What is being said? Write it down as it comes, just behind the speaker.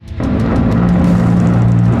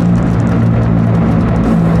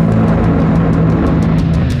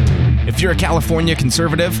If you're a California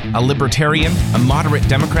conservative, a libertarian, a moderate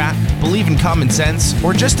Democrat, believe in common sense,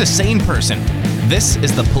 or just a sane person, this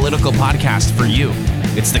is the political podcast for you.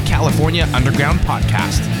 It's the California Underground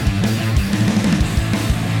Podcast.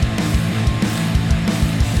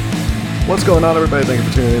 What's going on, everybody? Thank you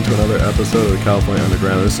for tuning in to another episode of the California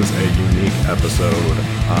Underground. This is a unique episode,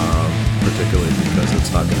 particularly because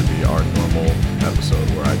it's not going to be our normal episode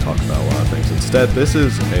where I talk about a lot of things. Instead, this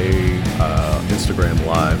is a Instagram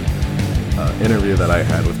Live interview that I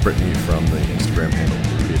had with Brittany from the Instagram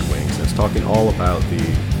handle Rooted Wings. It's talking all about the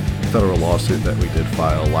federal lawsuit that we did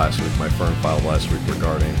file last week. My firm filed last week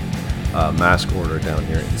regarding mask order down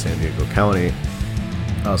here in San Diego County.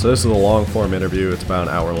 So this is a long-form interview. It's about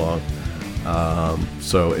an hour long.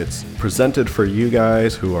 So it's presented for you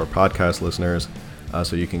guys who are podcast listeners,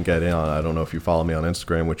 so you can get in on it. I don't know if you follow me on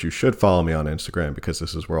Instagram, which you should follow me on Instagram because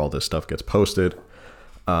this is where all this stuff gets posted.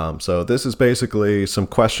 So this is basically some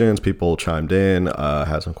questions. People chimed in,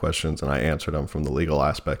 had some questions, and I answered them from the legal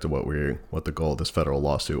aspect of what the goal of this federal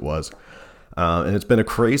lawsuit was. And it's been a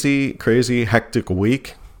crazy, hectic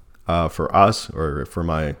week for us, or for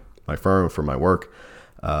my firm, for my work.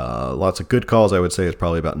 Lots of good calls. I would say it's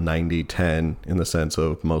probably about 90-10 in the sense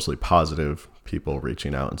of mostly positive people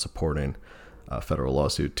reaching out and supporting a federal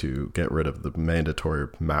lawsuit to get rid of the mandatory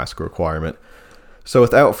mask requirement. So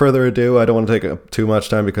without further ado, I don't want to take up too much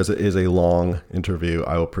time because it is a long interview.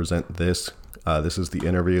 I will present this. This is the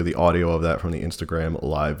interview, the audio of that from the Instagram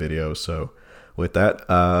live video. So with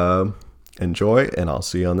that, enjoy, and I'll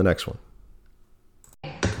see you on the next one.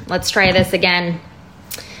 Let's try this again.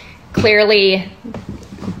 Clearly,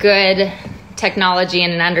 good technology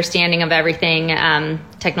and an understanding of everything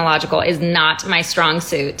technological is not my strong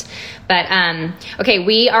suit. But, okay,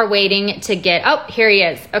 we are waiting to get, oh, here he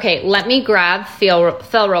is. Okay, let me grab Phil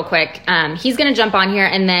real quick. He's going to jump on here,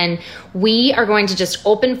 and then we are going to just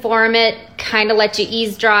open forum it, kind of let you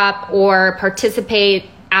eavesdrop or participate,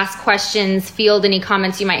 ask questions, field any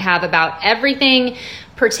comments you might have about everything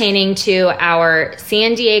pertaining to our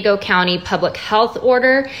San Diego County public health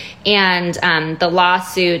order and the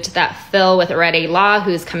lawsuit that Phil with Red A Law,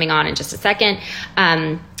 who's coming on in just a second,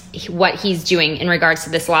 what he's doing in regards to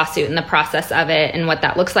this lawsuit and the process of it and what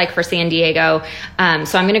that looks like for San Diego.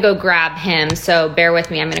 So I'm going to go grab him. So bear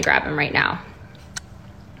with me. I'm going to grab him right now.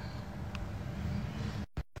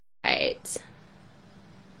 All right.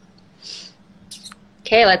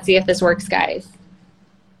 Okay, let's see if this works, guys.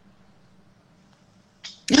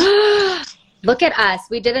 Look at us.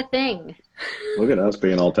 We did a thing. Look at us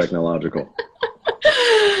being all technological.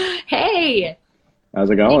 Hey. How's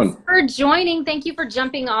it going? Thanks for joining. Thank you for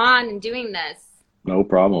jumping on and doing this. No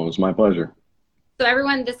problem. It's my pleasure. So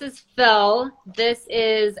everyone, this is Phil. This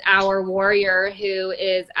is our warrior who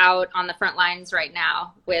is out on the front lines right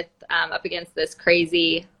now with up against this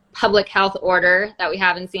crazy public health order that we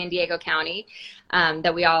have in San Diego County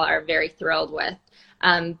that we all are very thrilled with.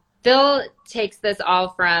 Phil takes this all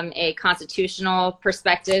from a constitutional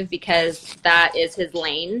perspective because that is his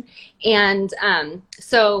lane. And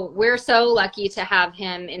so we're so lucky to have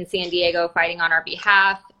him in San Diego fighting on our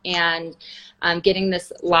behalf and getting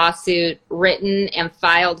this lawsuit written and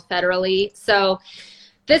filed federally. So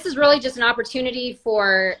this is really just an opportunity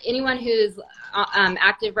for anyone who's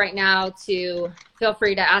active right now to feel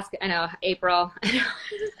free to ask. I know, April.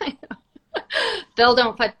 I know. Phil,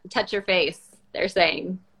 don't touch your face, they're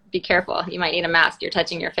saying. Be careful. You might need a mask. You're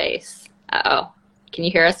touching your face. Uh-oh. Can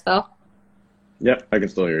you hear us, Phil? Yep, I can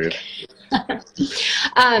still hear you.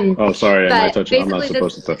 Oh, sorry. I'm not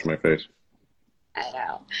supposed to touch my face. I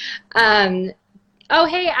know. Oh,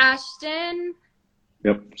 hey, Ashton.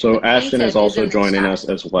 Yep. So Ashton is also joining us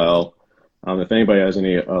as well. If anybody has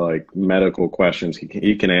any medical questions,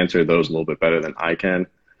 he can answer those a little bit better than I can.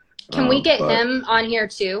 Can we get him on here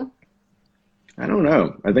too? I don't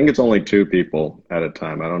know. I think it's only 2 people at a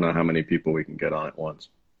time. I don't know how many people we can get on at once.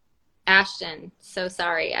 Ashton, so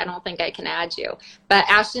sorry. I don't think I can add you. But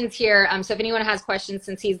Ashton's here. So if anyone has questions,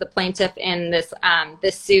 since he's the plaintiff in this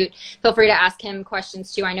this suit, feel free to ask him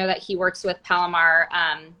questions too. I know that he works with Palomar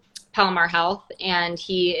Health, and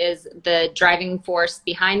he is the driving force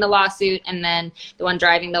behind the lawsuit. And then the one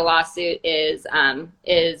driving the lawsuit is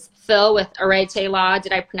Phil with Arete Law.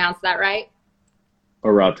 Did I pronounce that right?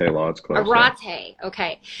 Arate Law, it's close. Arate,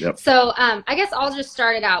 okay. Yep. So I guess I'll just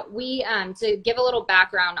start it out. We to give a little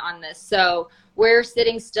background on this. So we're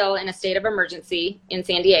sitting still in a state of emergency in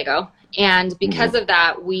San Diego. And because of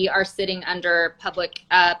that, we are sitting under public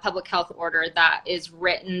health order that is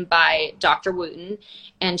written by Dr. Wooten,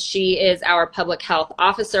 and she is our public health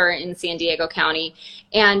officer in San Diego County.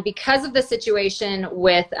 And because of the situation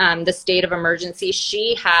with the state of emergency,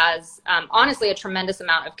 she has honestly a tremendous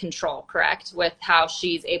amount of control, correct, with how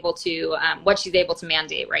she's able to, what she's able to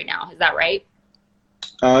mandate right now. Is that right?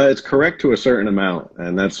 It's correct to a certain amount,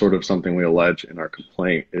 and that's sort of something we allege in our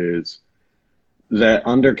complaint, is that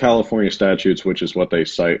under California statutes, which is what they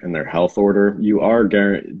cite in their health order,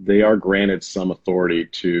 they are granted some authority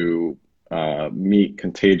to meet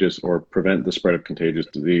contagious or prevent the spread of contagious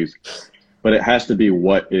disease, but it has to be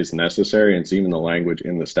what is necessary, and it's even the language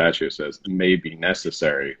in the statute says may be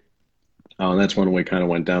necessary. And that's when we kind of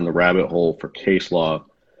went down the rabbit hole for case law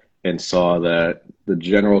and saw that the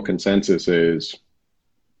general consensus is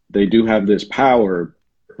they do have this power,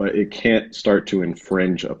 but it can't start to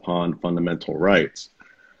infringe upon fundamental rights.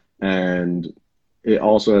 And it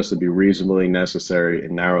also has to be reasonably necessary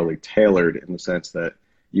and narrowly tailored in the sense that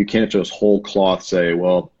you can't just whole cloth say,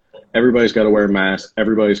 well, everybody's got to wear masks,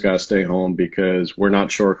 everybody's got to stay home because we're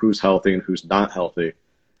not sure who's healthy and who's not healthy.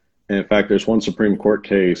 And in fact, there's one Supreme Court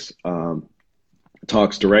case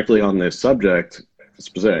talks directly on this subject,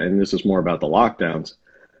 and this is more about the lockdowns.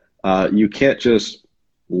 You can't just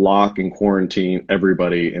lock and quarantine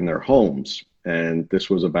everybody in their homes. And this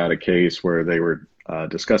was about a case where they were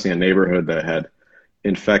discussing a neighborhood that had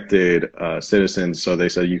infected citizens. So they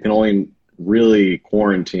said you can only really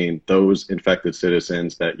quarantine those infected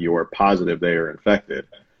citizens that you are positive they are infected.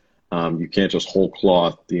 You can't just whole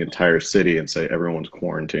cloth the entire city and say everyone's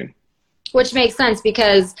quarantined. Which makes sense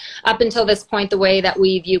because up until this point, the way that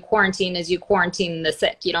we view quarantine is you quarantine the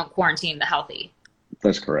sick, you don't quarantine the healthy.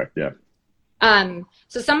 That's correct, yeah.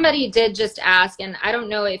 So somebody did just ask, and I don't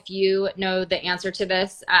know if you know the answer to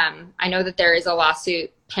this. I know that there is a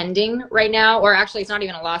lawsuit pending right now, or actually it's not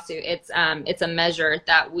even a lawsuit. It's a measure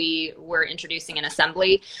that we were introducing in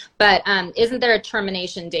assembly. But isn't there a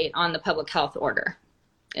termination date on the public health order?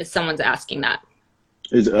 If someone's asking that.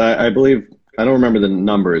 I believe, I don't remember the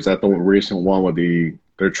number. Is that the recent one with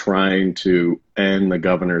they're trying to end the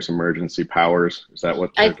governor's emergency powers? Is that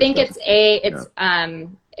what? I think it's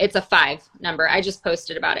a 5 number. I just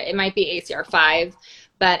posted about it. It might be ACR 5,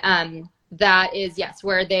 but that is, yes,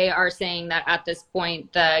 where they are saying that at this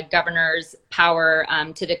point, the governor's power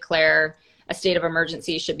to declare a state of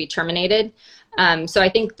emergency should be terminated. So I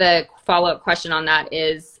think the follow-up question on that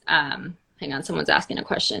is, hang on, someone's asking a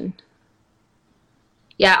question.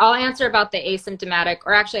 Yeah, I'll answer about the asymptomatic,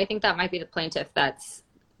 or actually I think that might be the plaintiff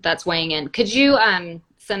that's weighing in. Could you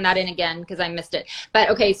send that in again because I missed it? But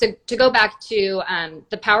okay, so to go back to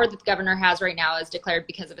the power that the governor has right now is declared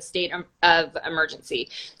because of a state of emergency.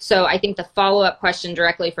 So I think the follow-up question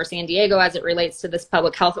directly for San Diego as it relates to this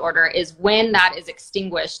public health order is when that is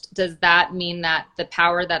extinguished, does that mean that the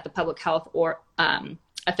power that the public health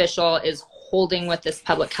official is holding with this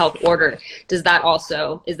public health order, is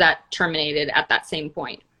that terminated at that same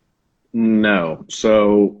point? No.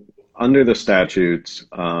 So under the statutes,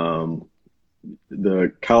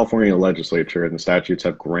 the California legislature and the statutes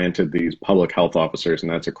have granted these public health officers,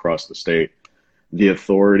 and that's across the state, the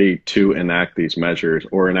authority to enact these measures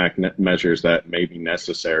or enact measures that may be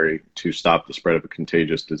necessary to stop the spread of a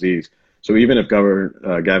contagious disease. So even if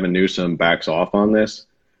Governor Gavin Newsom backs off on this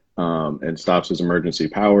and stops his emergency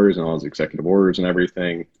powers and all his executive orders and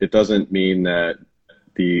everything, it doesn't mean that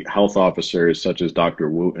the health officers such as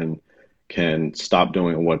Dr. Wooten can stop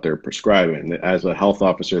doing what they're prescribing. As a health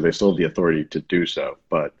officer, they still have the authority to do so.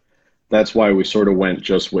 But that's why we sort of went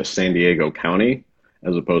just with San Diego County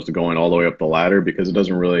as opposed to going all the way up the ladder, because it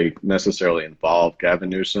doesn't really necessarily involve Gavin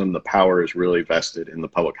Newsom. The power is really vested in the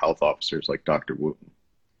public health officers like Dr. Wooten.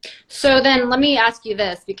 So then let me ask you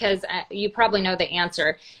this, because you probably know the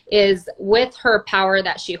answer, is with her power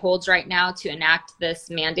that she holds right now to enact this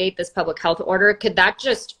mandate, this public health order, could that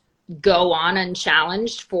just go on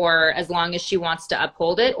unchallenged for as long as she wants to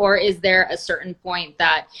uphold it? Or is there a certain point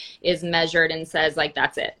that is measured and says, like,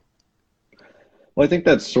 that's it? Well, I think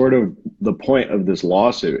that's sort of the point of this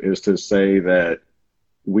lawsuit, is to say that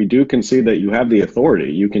we do concede that you have the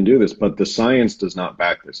authority, you can do this, but the science does not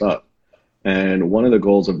back this up. And one of the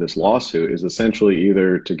goals of this lawsuit is essentially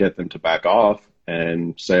either to get them to back off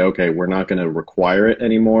and say, okay, we're not going to require it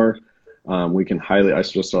anymore. I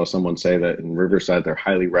just saw someone say that in Riverside, they're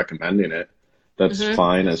highly recommending it. That's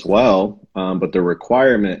fine as well. But the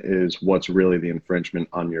requirement is what's really the infringement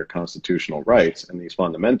on your constitutional rights and these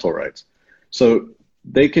fundamental rights. So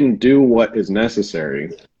they can do what is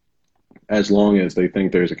necessary as long as they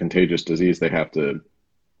think there's a contagious disease they have to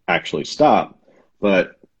actually stop.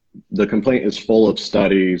 but the complaint is full of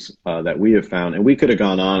studies that we have found, and we could have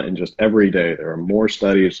gone on and just every day there are more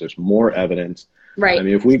studies, there's more evidence. Right. I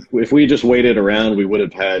mean, if we just waited around, we would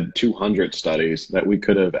have had 200 studies that we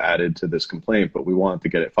could have added to this complaint, but we wanted to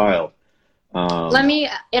get it filed. Let me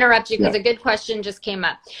interrupt you because yeah. a good question just came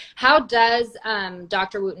up. How does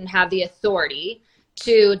Dr. Wooten have the authority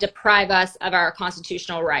to deprive us of our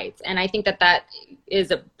constitutional rights? And I think that that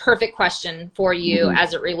is a perfect question for you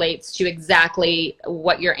as it relates to exactly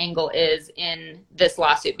what your angle is in this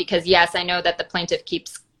lawsuit. Because yes, I know that the plaintiff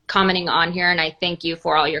keeps commenting on here, and I thank you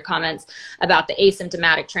for all your comments about the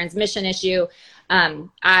asymptomatic transmission issue.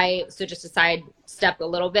 So just to sidestep a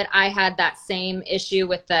little bit, I had that same issue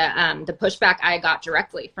with the pushback I got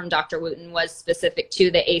directly from Dr. Wooten was specific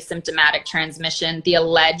to the asymptomatic transmission, the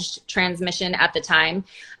alleged transmission at the time.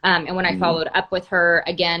 And when I followed up with her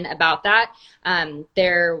again about that,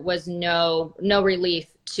 there was no relief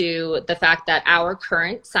to the fact that our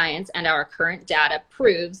current science and our current data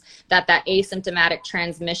proves that that asymptomatic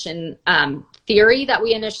transmission theory that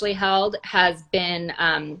we initially held has been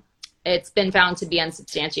it's been found to be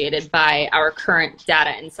unsubstantiated by our current data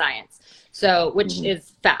and science. So, which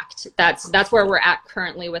is fact. That's where we're at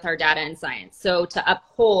currently with our data and science. So to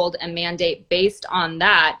uphold a mandate based on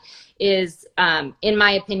that is, in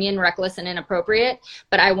my opinion, reckless and inappropriate.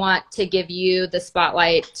 But I want to give you the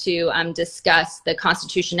spotlight to discuss the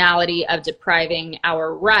constitutionality of depriving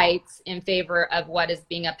our rights in favor of what is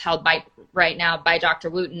being upheld by right now by Dr.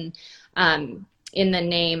 Wooten, in the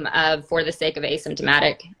name of, for the sake of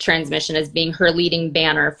asymptomatic transmission, as being her leading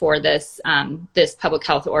banner for this this public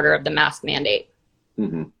health order of the mask mandate.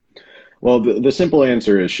 Well, the simple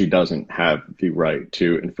answer is she doesn't have the right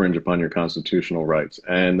to infringe upon your constitutional rights.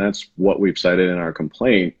 And that's what we've cited in our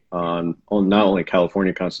complaint on not only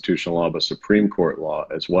California constitutional law, but Supreme Court law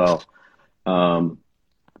as well,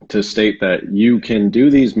 to state that you can do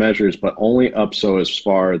these measures, but only up so as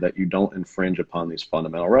far that you don't infringe upon these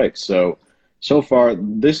fundamental rights. So far,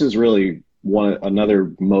 this is really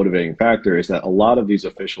another motivating factor is that a lot of these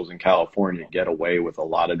officials in California get away with a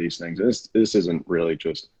lot of these things. This isn't really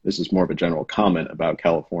this is more of a general comment about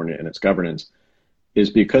California and its governance,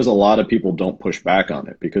 is because a lot of people don't push back on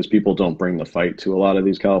it, because people don't bring the fight to a lot of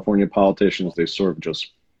these California politicians. They sort of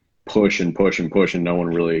just push and push and push, and no one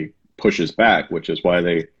really pushes back, which is why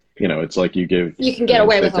they, it's like you can get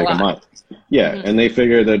away with a lot. Yeah, and they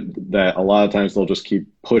figure that a lot of times they'll just keep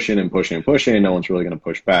pushing and pushing and pushing, and no one's really going to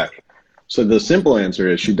push back. So the simple answer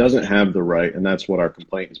is she doesn't have the right, and that's what our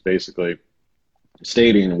complaint is basically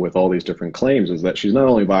stating with all these different claims, is that she's not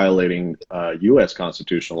only violating U.S.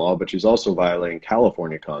 constitutional law, but she's also violating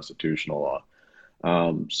California constitutional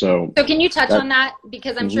law. So can you touch on that?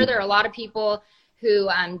 Because I'm sure there are a lot of people who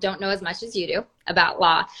don't know as much as you do about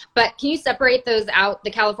law, but can you separate those out,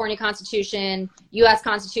 the California Constitution, U.S.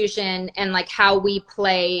 Constitution, and like how we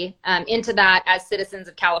play into that as citizens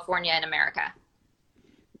of California and America?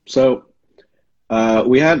 So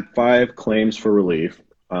we had 5 claims for relief.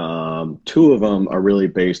 2 of them are really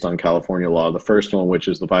based on California law. The first one, which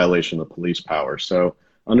is the violation of police power. So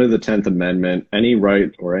under the 10th Amendment, any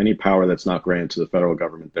right or any power that's not granted to the federal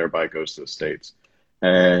government thereby goes to the states.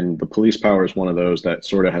 And the police power is one of those that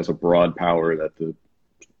sort of has a broad power that the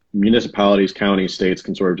municipalities, counties, states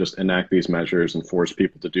can sort of just enact these measures and force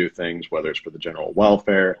people to do things, whether it's for the general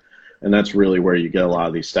welfare. And that's really where you get a lot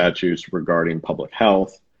of these statutes regarding public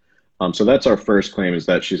health. So that's our first claim, is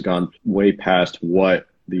that she's gone way past what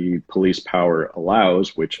the police power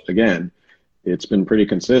allows, which, again, it's been pretty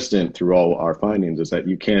consistent through all our findings, is that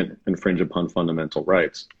you can't infringe upon fundamental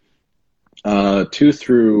rights. 2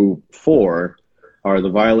 through 4 are the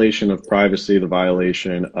violation of privacy, the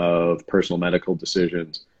violation of personal medical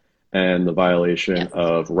decisions, and the violation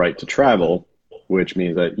of right to travel, which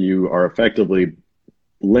means that you are effectively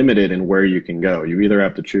limited in where you can go. You either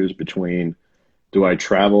have to choose between, do I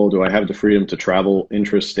have the freedom to travel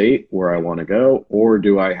intrastate where I want to go, or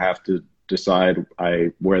do I have to decide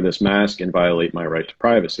I wear this mask and violate my right to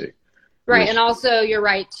privacy? Right, and also your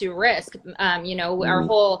right to risk. Our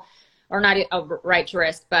whole, or not a right to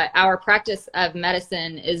risk, but our practice of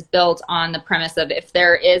medicine is built on the premise of, if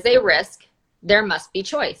there is a risk, there must be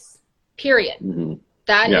choice, period.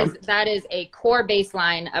 That is a core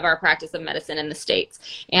baseline of our practice of medicine in the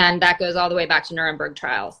States. And that goes all the way back to Nuremberg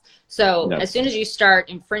trials. So as soon as you start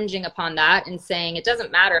infringing upon that and saying it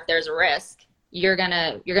doesn't matter if there's a risk, you're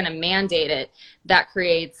gonna mandate it, that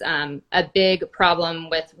creates a big problem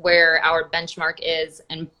with where our benchmark is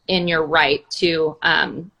and in your right to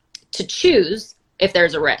choose if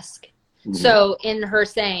there's a risk. So in her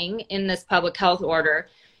saying in this public health order,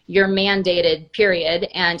 you're mandated, period.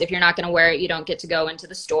 And if you're not going to wear it, you don't get to go into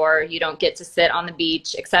the store. You don't get to sit on the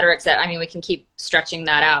beach, et cetera, et cetera. I mean, we can keep stretching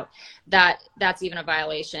that out. That's even a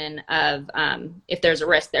violation of, if there's a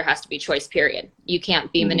risk, there has to be choice, period. You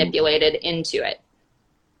can't be manipulated into it.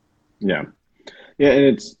 Yeah. Yeah, and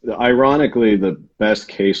it's ironically the best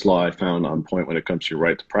case law I found on point when it comes to your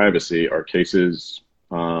right to privacy are cases.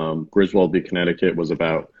 Griswold v. Connecticut was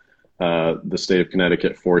about the state of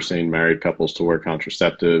Connecticut forcing married couples to wear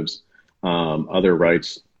contraceptives. Other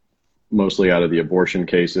rights, mostly out of the abortion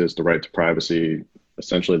cases, the right to privacy,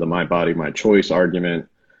 essentially the my body, my choice argument.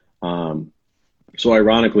 So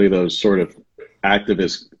ironically, those sort of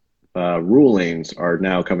activist rulings are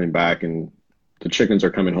now coming back, and the chickens are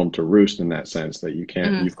coming home to roost in that sense that you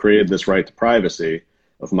can't, you've created this right to privacy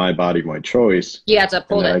of my body, my choice. You have to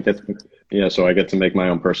uphold it. So I get to make my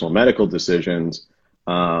own personal medical decisions.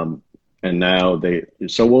 And now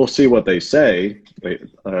so we'll see what they say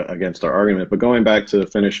against our argument. But going back to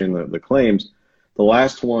finishing the claims, the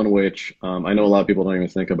last one, which I know a lot of people don't even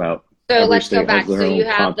think about. So let's go back. So you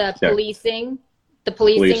have the policing. The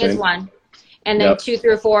policing is one. And then 2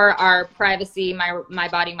 through 4 are privacy, my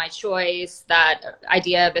body, my choice, that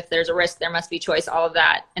idea of if there's a risk, there must be choice, all of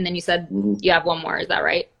that. And then you said you have one more. Is that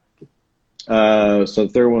right? So the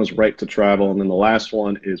third one is right to travel. And then the last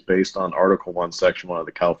one is based on Article 1, Section 1 of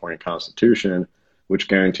the California Constitution, which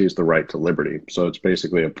guarantees the right to liberty. So it's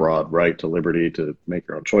basically a broad right to liberty to make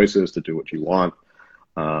your own choices, to do what you want.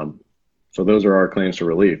 So those are our claims to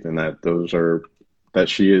relief, and that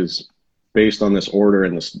she is, based on this order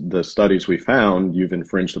and the studies we found, you've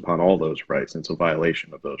infringed upon all those rights. It's a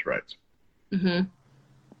violation of those rights.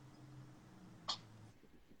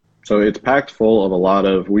 So it's packed full of a lot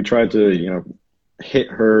of, we tried to, hit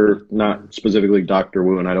her, not specifically Dr.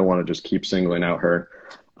 Wu, and I don't want to just keep singling out her.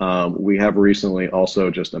 We have recently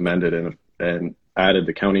also just amended and added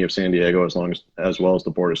the County of San Diego as well as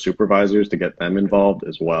the Board of Supervisors to get them involved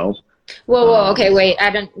as well. Whoa, okay, wait, I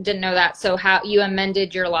didn't know that. So how you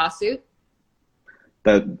amended your lawsuit?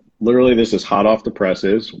 That literally, this is hot off the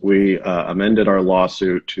presses. We amended our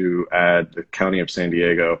lawsuit to add the County of San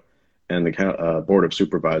Diego and the Board of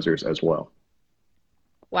Supervisors as well.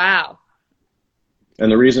 Wow.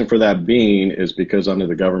 And the reason for that being is because under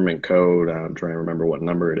the government code, I'm trying to remember what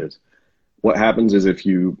number it is, what happens is if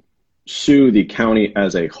you sue the county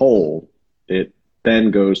as a whole, it then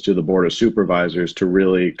goes to the Board of Supervisors to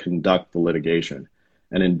really conduct the litigation.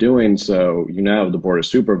 And in doing so, you now have the Board of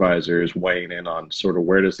Supervisors weighing in on sort of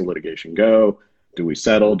where does the litigation go? Do we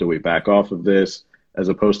settle? Do we back off of this? As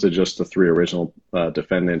opposed to just the 3 original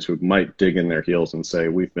defendants who might dig in their heels and say,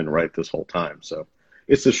 we've been right this whole time. So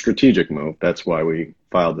it's a strategic move. That's why we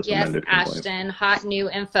filed this amended complaint. Yes, Ashton, hot new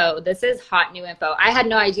info. This is hot new info. I had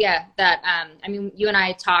no idea that, I mean, you and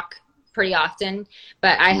I talk pretty often,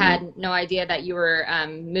 but I had no idea that you were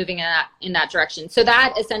moving in that direction. So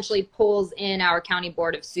that essentially pulls in our County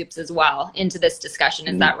Board of Supes as well into this discussion.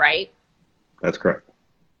 Is that right? That's correct.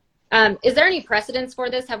 Is there any precedence for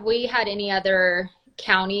this? Have we had any other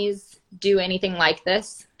counties do anything like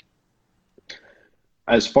this?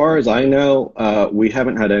 As far as I know, we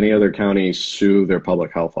haven't had any other counties sue their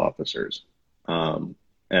public health officers. And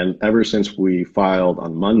ever since we filed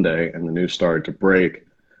on Monday and the news started to break,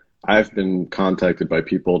 I've been contacted by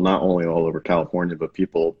people not only all over California, but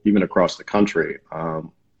people even across the country.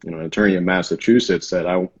 An attorney in Massachusetts said,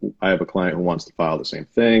 I have a client who wants to file the same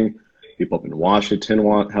thing. People up in Washington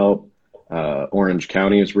want help. Orange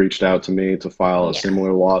County has reached out to me to file a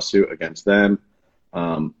similar lawsuit against them.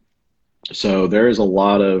 So there is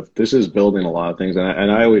this is building a lot of things.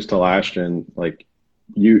 And I always tell Ashton, like,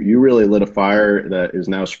 you really lit a fire that is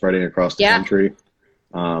now spreading across the country.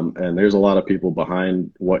 And there's a lot of people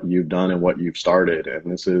behind what you've done and what you've started.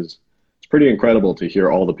 And it's pretty incredible to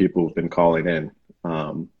hear all the people who've been calling in.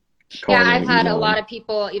 I've had a lot of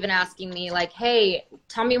people even asking me like, hey,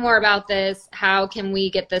 tell me more about this. How can we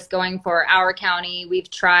get this going for our county? We've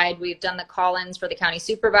done the call-ins for the county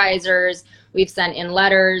supervisors. We've sent in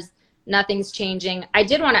letters. Nothing's changing. I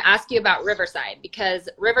did want to ask you about Riverside, because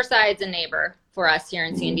Riverside's a neighbor for us here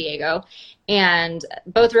in San Diego. And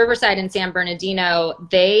both Riverside and San Bernardino,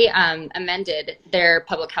 they amended their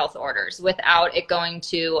public health orders without it going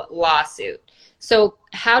to lawsuit. So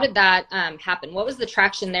how did that happen? What was the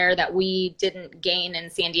traction there that we didn't gain in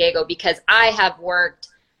San Diego? Because I have worked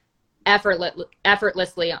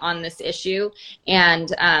effortlessly on this issue, and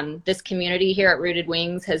this community here at Rooted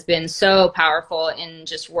Wings has been so powerful in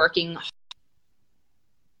just working.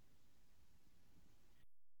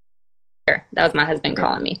 That was my husband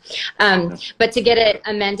calling me. But to get it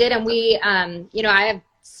amended, and we, I have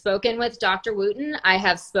spoken with Dr. Wooten. I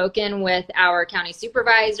have spoken with our county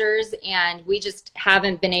supervisors, and we just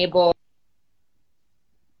haven't been able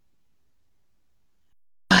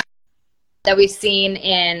that we've seen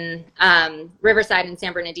in Riverside and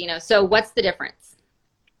San Bernardino. So what's the difference?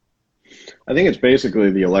 I think it's basically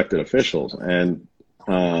the elected officials, and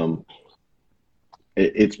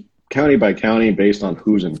it's county by county based on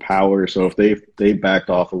who's in power. So if they backed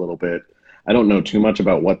off a little bit, I don't know too much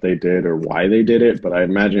about what they did or why they did it, but I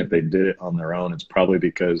imagine if they did it on their own, it's probably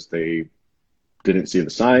because they didn't see the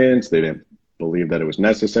science, they didn't believe that it was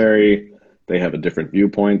necessary, they have a different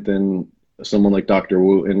viewpoint than someone like Dr.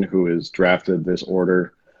 Wooten, who has drafted this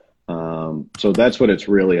order. So that's what it's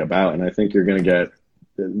really about. And I think you're going to get,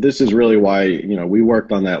 this is really why, you know, we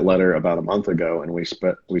worked on that letter about a month ago, and we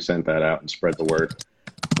sent that out and spread the word.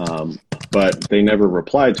 But they never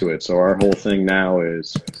replied to it. So our whole thing now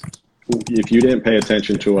is, if you didn't pay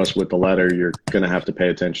attention to us with the letter, you're going to have to pay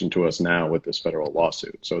attention to us now with this federal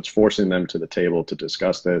lawsuit. So it's forcing them to the table to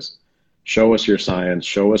discuss this, show us your science,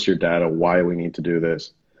 show us your data, why we need to do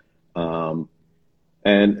this.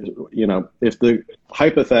 And, you know, if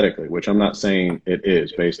hypothetically, which I'm not saying it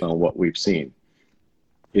is based on what we've seen,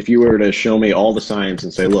 if you were to show me all the science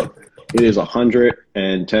and say, look, it is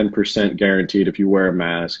 110% guaranteed if you wear a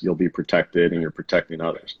mask, you'll be protected and you're protecting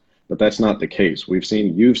others. But that's not the case. You've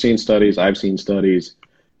seen studies, I've seen studies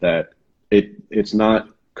that it's not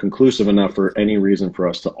conclusive enough for any reason for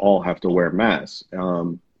us to all have to wear masks.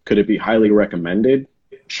 Could it be highly recommended?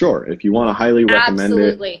 Sure. If you want to highly recommend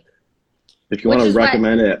Absolutely. If you want to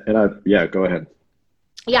recommend it, yeah, go ahead.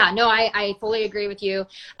 Yeah, no, I fully agree with you.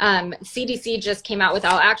 CDC just came out with,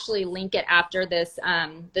 I'll actually link it after this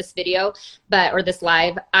this video, or this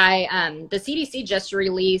live. The CDC just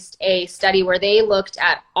released a study where they looked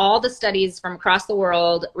at all the studies from across the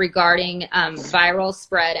world regarding viral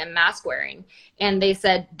spread and mask wearing, and they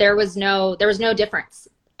said there was no difference.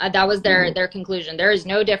 That was their conclusion. There is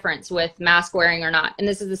no difference with mask wearing or not. And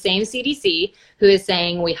this is the same CDC who is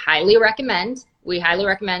saying we highly recommend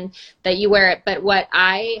that you wear it. But what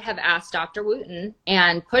I have asked Dr. Wooten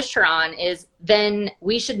and pushed her on is then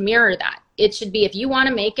we should mirror that. It should be, if you want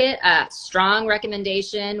to make it a strong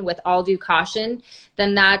recommendation with all due caution,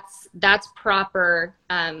 then that's proper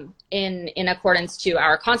in accordance to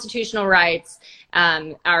our constitutional rights,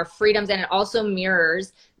 our freedoms, and it also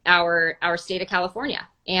mirrors our state of California.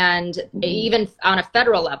 And even on a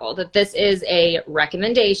federal level, that this is a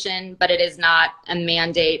recommendation, but it is not a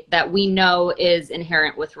mandate that we know is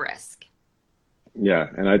inherent with risk. Yeah,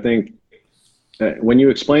 and I think that when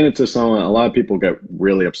you explain it to someone, a lot of people get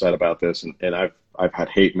really upset about this, and I've had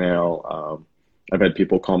hate mail. I've had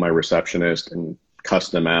people call my receptionist and cuss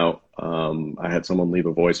them out. I had someone leave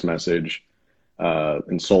a voice message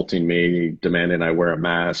insulting me, demanding I wear a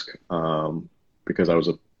mask because I was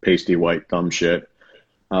a pasty white dumb shit.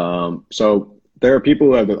 So there are people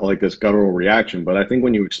who have like this guttural reaction, but I think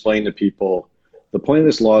when you explain to people, the point of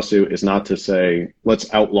this lawsuit is not to say,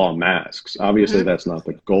 let's outlaw masks. Obviously, that's not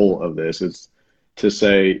the goal of this. It's to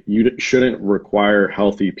say you shouldn't require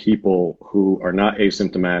healthy people who are not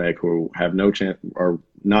asymptomatic, who have no chance, are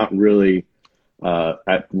not really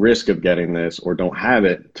at risk of getting this or don't have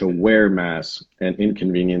it, to wear masks and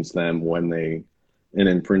inconvenience them when they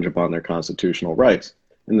infringe upon their constitutional rights.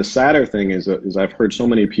 And the sadder thing is I've heard so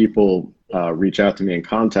many people reach out to me and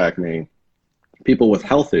contact me, people with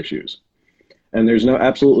health issues. And there's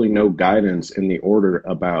absolutely no guidance in the order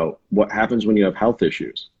about what happens when you have health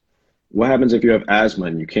issues. What happens if you have asthma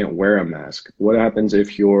and you can't wear a mask? What happens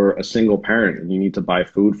if you're a single parent and you need to buy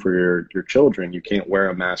food for your children? You can't wear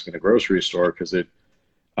a mask in a grocery store because it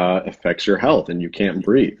affects your health and you can't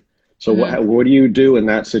breathe. So what do you do in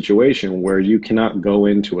that situation where you cannot go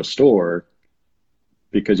into a store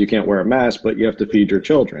because you can't wear a mask, but you have to feed your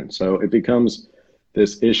children? So it becomes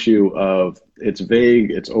this issue of, it's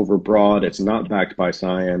vague, it's overbroad, it's not backed by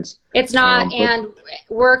science. It's not, and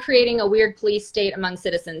we're creating a weird police state among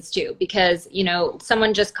citizens too, because, you know,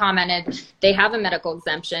 someone just commented they have a medical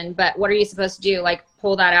exemption, but what are you supposed to do? Like,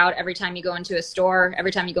 pull that out every time you go into a store,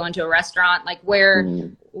 every time you go into a restaurant? Like,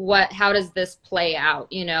 how does this play out?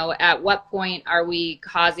 You know, at what point are we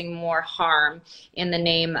causing more harm in the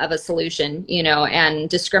name of a solution, you know, and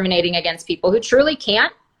discriminating against people who truly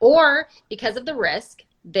can't, or because of the risk,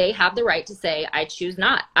 they have the right to say, I choose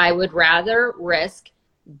not. I would rather risk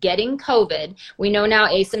getting COVID. We know now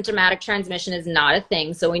asymptomatic transmission is not a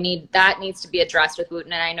thing. So that needs to be addressed with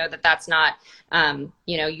Wooten. And I know that that's not,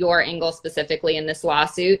 your angle specifically in this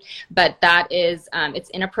lawsuit, but that is, it's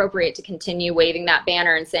inappropriate to continue waving that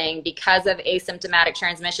banner and saying, because of asymptomatic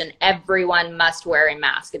transmission, everyone must wear a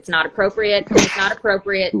mask. It's not appropriate. It's not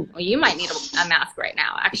appropriate. Well, you might need a mask right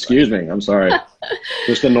now, actually. Excuse me. I'm sorry.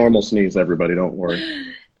 Just a normal sneeze, everybody. Don't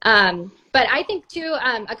worry. But I think too,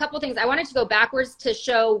 a couple of things. I wanted to go backwards to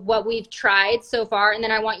show what we've tried so far, and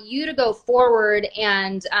then I want you to go forward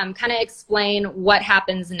and kind of explain what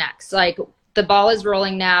happens next. Like, the ball is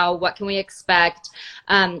rolling now. What can we expect?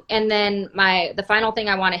 And then the final thing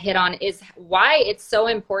I want to hit on is why it's so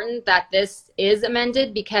important that this is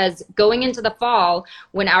amended, because going into the fall,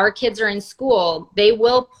 when our kids are in school, they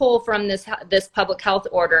will pull from this public health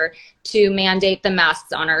order to mandate the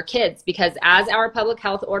masks on our kids, because as our public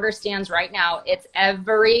health order stands right now, it's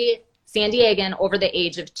every San Diegan over the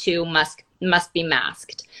age of 2 must be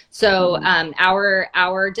masked. So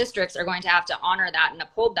our districts are going to have to honor that and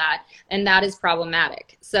uphold that, and that is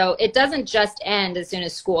problematic. So it doesn't just end as soon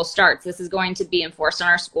as school starts. This is going to be enforced on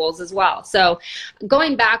our schools as well. So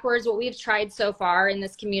going backwards, what we've tried so far in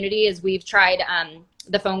this community is we've tried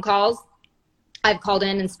the phone calls. I've called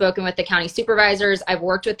in and spoken with the county supervisors. I've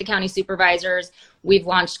worked with the county supervisors. We've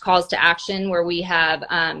launched calls to action where we have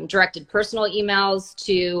directed personal emails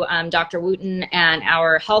to Dr. Wooten and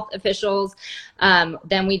our health officials.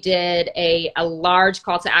 Then we did a large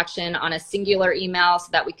call to action on a singular email so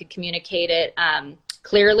that we could communicate it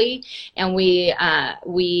clearly. And we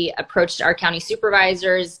approached our county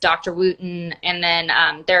supervisors, Dr. Wooten, and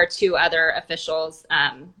then there are 2 other officials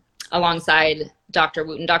alongside Dr.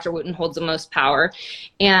 Wooten. Dr. Wooten holds the most power.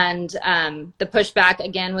 And the pushback,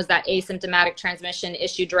 again, was that asymptomatic transmission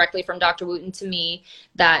issued directly from Dr. Wooten to me,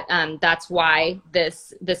 that that's why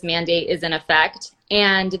this mandate is in effect.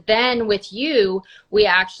 And then with you, we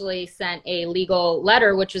actually sent a legal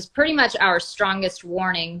letter, which was pretty much our strongest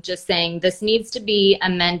warning, just saying this needs to be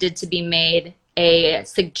amended to be made a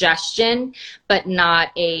suggestion, but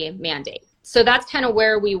not a mandate. So that's kind of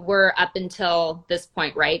where we were up until this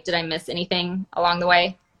point, right? Did I miss anything along the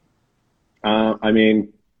way? I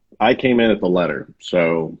mean, I came in at the letter,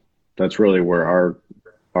 so that's really where our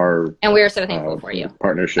and we are so thankful for you.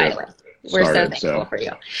 Partnership. By the way. We're so thankful for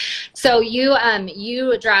you. So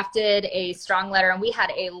you drafted a strong letter, and we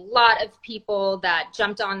had a lot of people that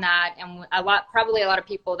jumped on that, and probably a lot of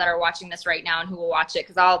people that are watching this right now and who will watch it,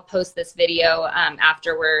 because I'll post this video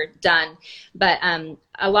after we're done. But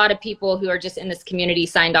a lot of people who are just in this community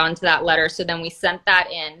signed on to that letter. So then we sent that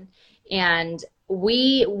in, and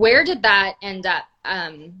where did that end up?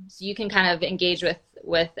 So you can kind of engage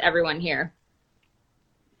with everyone here.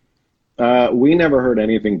 We never heard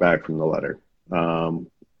anything back from the letter. And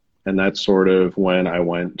that's sort of when I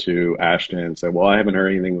went to Ashton and said, well, I haven't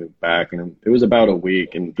heard anything back. And it was about a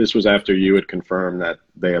week. And this was after you had confirmed that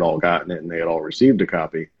they had all gotten it and they had all received a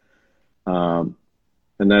copy. And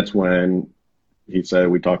that's when he said,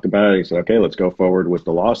 we talked about it. He said, okay, let's go forward with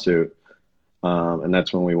the lawsuit. And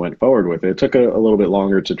that's when we went forward with it. It took a little bit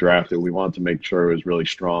longer to draft it. We wanted to make sure it was really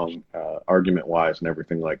strong, argument-wise and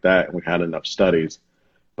everything like that. And we had enough studies.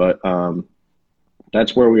 But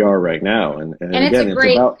that's where we are right now. And again,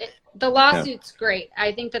 the lawsuit's great.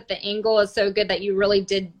 I think that the angle is so good that you really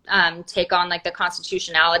did take on like the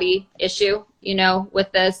constitutionality issue,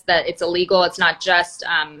 with this, that it's illegal. It's not just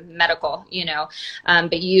medical,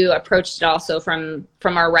 but you approached it also from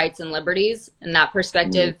our rights and liberties. And that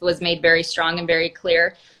perspective was made very strong and very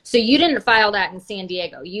clear. So you didn't file that in San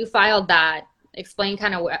Diego. You filed that. Explain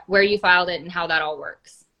kind of where you filed it and how that all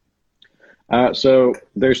works. So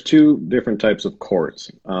there's 2 different types of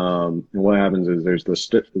courts. And what happens is there's the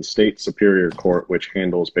state superior court, which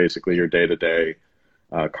handles basically your day-to-day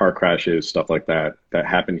car crashes, stuff like that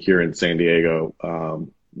happen here in San Diego.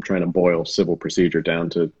 I'm trying to boil civil procedure down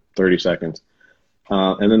to 30 seconds.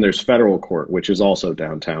 And then there's federal court, which is also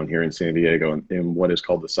downtown here in San Diego in what is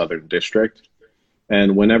called the Southern District.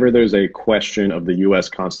 And whenever there's a question of the U.S.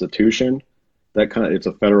 Constitution, it's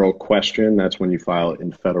a federal question. That's when you file it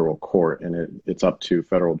in federal court, and it's up to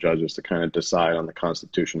federal judges to kind of decide on the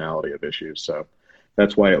constitutionality of issues. So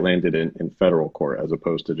that's why it landed in federal court as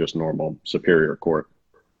opposed to just normal superior court.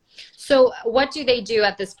 So what do they do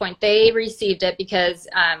at this point? They received it because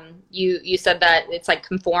you said that it's like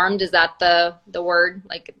conformed. Is that the word?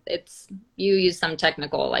 Like you use some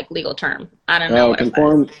technical like legal term. I don't know.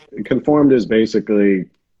 Conformed is basically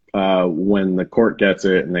when the court gets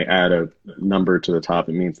it and they add a number to the top,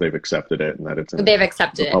 it means they've accepted it and that it's in they've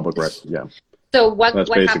accepted the public record. Yeah. So what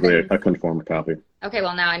basically happens? a conformed copy. Okay,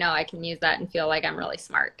 well, now I know I can use that and feel like I'm really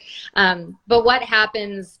smart. But what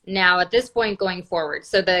happens now at this point going forward?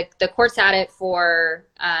 So the court's had it for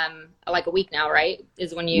like a week now, right?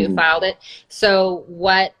 Is when you filed it. So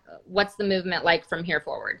what's the movement like from here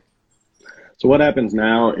forward? So what happens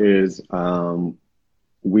now is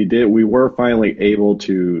we were finally able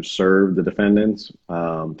to serve the defendants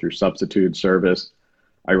through substitute service.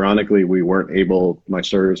 Ironically, we weren't able, my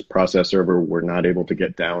process server were not able to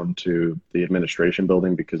get down to the administration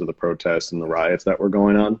building because of the protests and the riots that were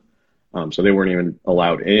going on. So they weren't even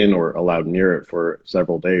allowed in or allowed near it for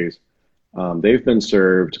several days. They've been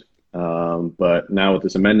served, but now with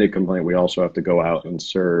this amended complaint, we also have to go out and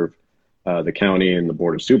serve the county and the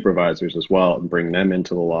Board of Supervisors as well and bring them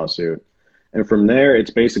into the lawsuit. And from there,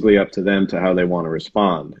 it's basically up to them to how they want to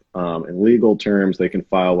respond. In legal terms, they can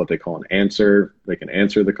file what they call an answer. They can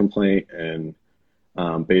answer the complaint and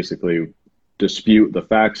basically dispute the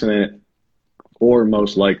facts in it. Or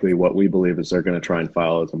most likely what we believe is they're going to try and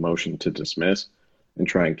file as a motion to dismiss and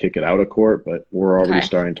try and kick it out of court. But we're already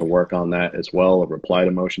starting to work on that as well, a reply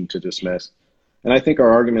to motion to dismiss. And I think our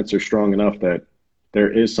arguments are strong enough that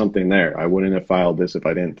there is something there. I wouldn't have filed this if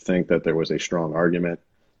I didn't think that there was a strong argument.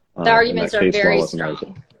 The arguments are very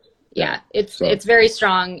strong. Yeah, it's very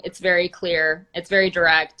strong. It's very clear. It's very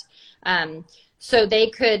direct. So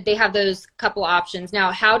they have those couple options.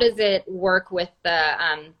 Now, how does it work with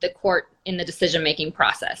the court in the decision-making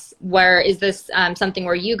process? Where is this something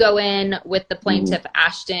where you go in with the plaintiff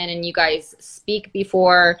Ashton and you guys speak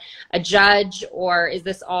before a judge, or is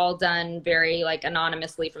this all done very like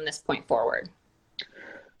anonymously from this point forward?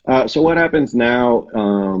 So what happens now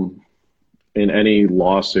in any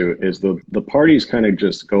lawsuit is the parties kind of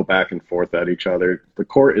just go back and forth at each other. The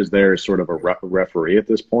court is there as sort of a referee at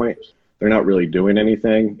this point. They're not really doing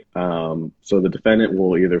anything. So the defendant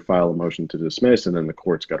will either file a motion to dismiss, and then the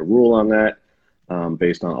court's got to rule on that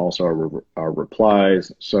based on also our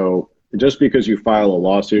replies. So just because you file a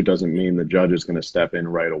lawsuit doesn't mean the judge is going to step in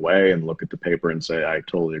right away and look at the paper and say, I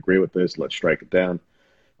totally agree with this, let's strike it down.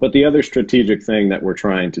 But the other strategic thing that we're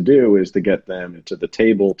trying to do is to get them to the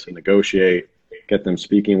table to negotiate, get them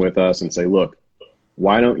speaking with us and say, look,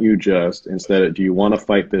 why don't you just, do you want to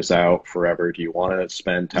fight this out forever? Do you want to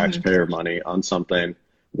spend taxpayer money on something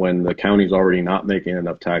when the county's already not making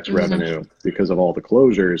enough tax revenue because of all the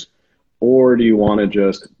closures? Or do you want to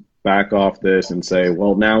just back off this and say,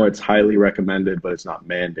 well, now it's highly recommended, but it's not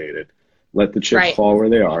mandated. Let the chips fall where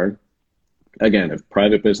they are. Again, if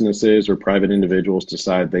private businesses or private individuals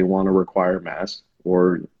decide they want to require masks,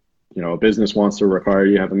 or a business wants to require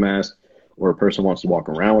you have a mask, or a person wants to walk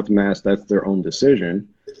around with a mask, that's their own decision.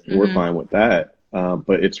 We're fine with that.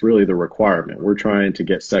 But it's really the requirement. We're trying to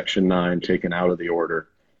get Section 9 taken out of the order,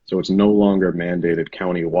 so it's no longer mandated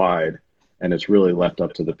countywide, and it's really left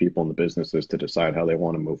up to the people and the businesses to decide how they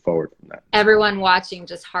want to move forward from that. Everyone watching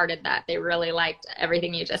just hearted that. They really liked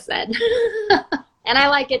everything you just said. And I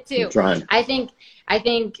like it too. I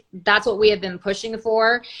think that's what we have been pushing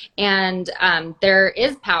for, and there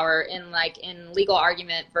is power in legal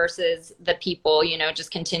argument versus the people,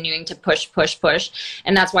 just continuing to push,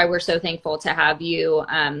 and that's why we're so thankful to have you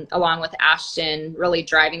along with Ashton really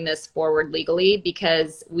driving this forward legally,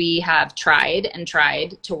 because we have tried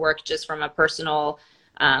to work just from a personal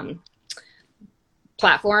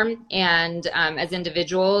platform and as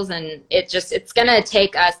individuals, and it's gonna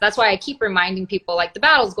take us. That's why I keep reminding people, the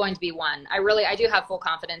battle's going to be won. I do have full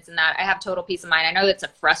confidence in that. I have total peace of mind. I know it's a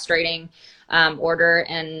frustrating order,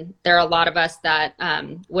 and there are a lot of us that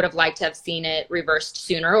would have liked to have seen it reversed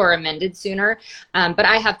sooner or amended sooner, but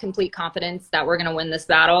I have complete confidence that we're going to win this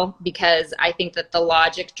battle, because I think that the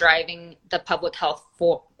logic driving the public health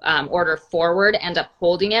order forward and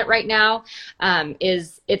upholding it right now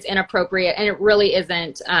it's inappropriate, and it really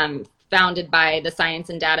isn't founded by the science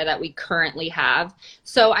and data that we currently have.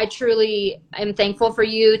 So I truly am thankful for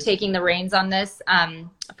you taking the reins on this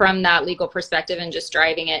from that legal perspective and just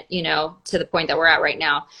driving it, to the point that we're at right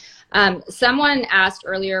now. Someone asked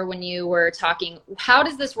earlier when you were talking, how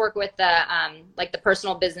does this work with the the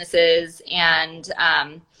personal businesses and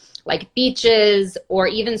beaches or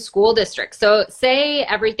even school districts? So say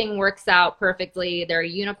everything works out perfectly, there are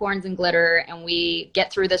unicorns and glitter, and we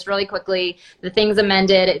get through this really quickly, the thing's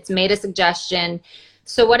amended, it's made a suggestion.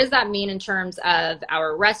 So what does that mean in terms of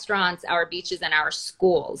our restaurants, our beaches, and our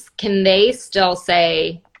schools? Can they still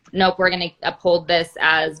say, nope, we're going to uphold this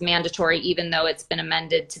as mandatory, even though it's been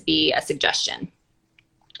amended to be a suggestion?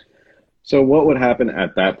 So what would happen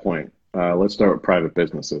at that point? Let's start with private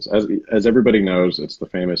businesses. As everybody knows, it's the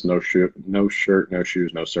famous no shirt, no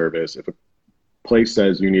shoes, no service. If a place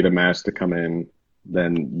says you need a mask to come in,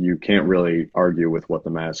 then you can't really argue with what the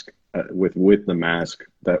mask with the mask,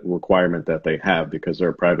 that requirement that they have, because they're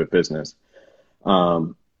a private business.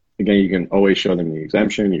 Again, you can always show them the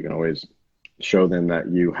exemption. You can always show them that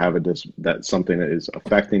you have that something that is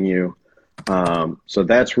affecting you. So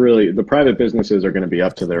that's really, the private businesses are going to be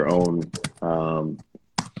up to their own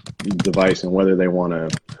device and whether they want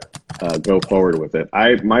to go forward with it.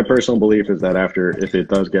 My personal belief is that if it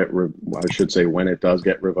does get, I should say when it does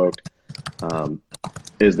get revoked,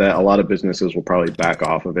 is that a lot of businesses will probably back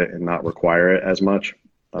off of it and not require it as much.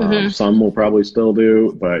 Some will probably still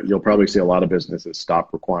do, but you'll probably see a lot of businesses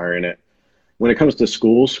stop requiring it. When it comes to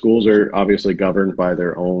schools are obviously governed by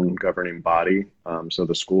their own governing body. So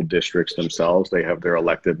the school districts themselves, they have their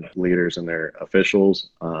elected leaders and their officials.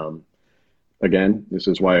 Again, this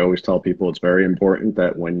is why I always tell people it's very important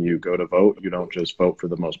that when you go to vote, you don't just vote for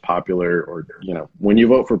the most popular, or, when you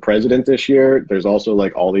vote for president this year, there's also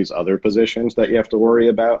like all these other positions that you have to worry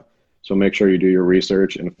about. So make sure you do your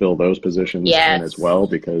research and fill those positions in as well,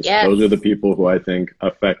 because those are the people who I think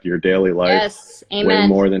affect your daily life way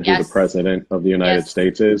more than who the president of the United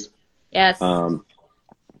States is.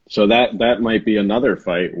 So that might be another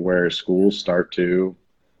fight where schools start to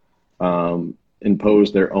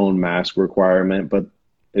impose their own mask requirement, but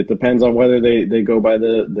it depends on whether they go by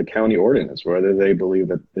the county ordinance, whether they believe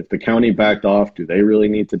that if the county backed off, do they really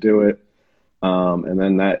need to do it? And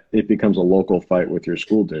then it becomes a local fight with your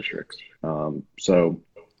school districts. So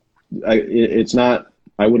it's not,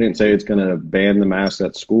 I wouldn't say it's going to ban the masks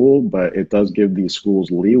at school, but it does give these schools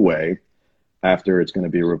leeway after it's going to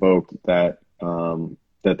be revoked that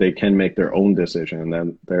they can make their own decision, and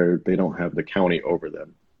then they don't have the county over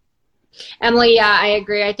them. Emily, yeah, I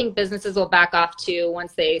agree. I think businesses will back off too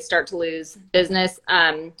once they start to lose business.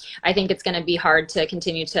 I think it's going to be hard to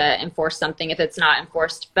continue to enforce something if it's not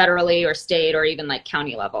enforced federally or state or even like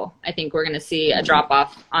county level. I think we're going to see a drop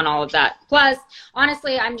off on all of that. Plus,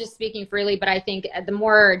 honestly, I'm just speaking freely, but I think the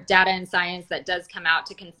more data and science that does come out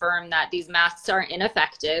to confirm that these masks are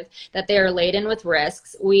ineffective, that they are laden with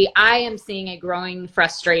risks, I am seeing a growing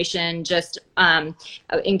frustration just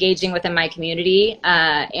engaging within my community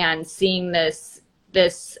and seeing this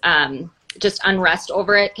just unrest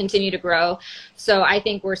over it continue to grow. So I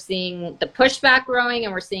think we're seeing the pushback growing,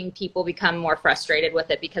 and we're seeing people become more frustrated with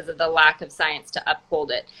it because of the lack of science to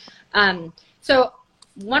uphold it. So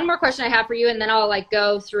one more question I have for you, and then I'll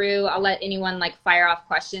go through, I'll let anyone fire off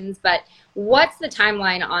questions, but what's the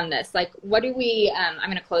timeline on this? What do we, I'm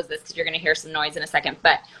going to close this because you're going to hear some noise in a second,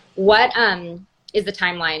 but what is the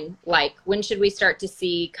timeline like? When should we start to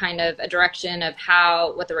see kind of a direction of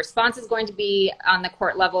what the response is going to be on the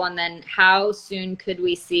court level, and then how soon could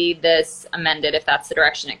we see this amended if that's the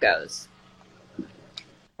direction it goes?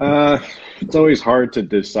 It's always hard to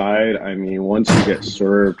decide. I mean, once you get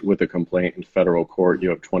served with a complaint in federal court, you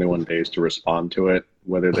have 21 days to respond to it,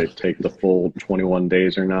 whether they take the full 21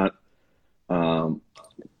 days or not.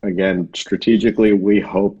 Again, strategically, we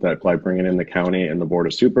hope that by bringing in the county and the Board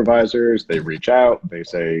of Supervisors, they reach out, they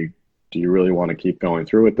say, do you really want to keep going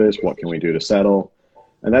through with this? What can we do to settle?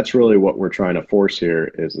 And that's really what we're trying to force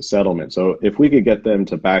here, is a settlement. So if we could get them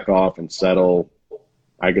to back off and settle,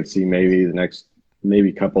 I could see maybe the next,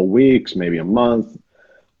 couple weeks, maybe a month.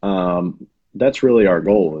 That's really our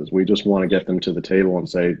goal, is we just want to get them to the table and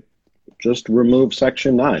say, just remove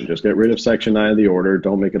Section 9. Just get rid of Section 9 of the order.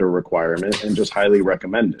 Don't make it a requirement, and just highly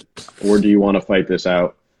recommend it. Or do you want to fight this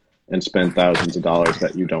out and spend thousands of dollars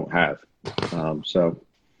that you don't have? So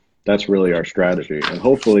that's really our strategy. And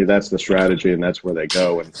hopefully that's the strategy, and that's where they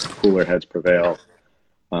go, and cooler heads prevail.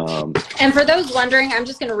 And for those wondering, I'm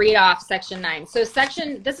just going to read off Section 9. So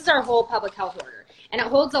this is our whole public health order. And it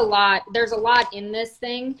holds a lot. There's a lot in this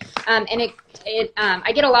thing, and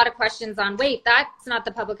I get a lot of questions on, wait, that's not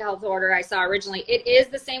the public health order I saw originally. It is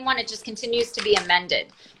the same one. It just continues to be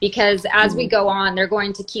amended, because as we go on, they're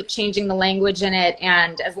going to keep changing the language in it.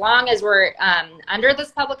 And as long as we're under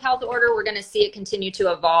this public health order, we're going to see it continue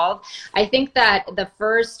to evolve. I think that the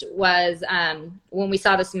first was when we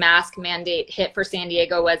saw this mask mandate hit for San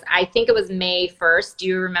Diego I think it was May 1st. Do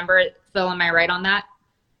you remember it, Phil? Am I right on that?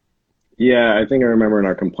 Yeah, I think I remember in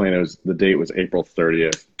our complaint, the date was April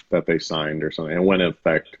 30th that they signed or something, and went into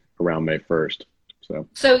effect around May 1st.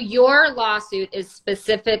 So your lawsuit is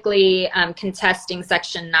specifically contesting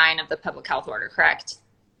Section 9 of the public health order, correct?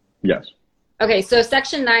 Yes. Okay, so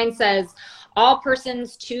Section 9 says, all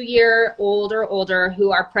persons 2-year-old or older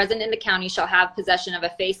who are present in the county shall have possession of a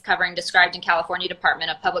face covering described in California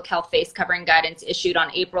Department of Public Health face covering guidance issued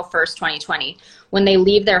on April 1st, 2020. When they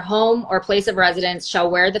leave their home or place of residence,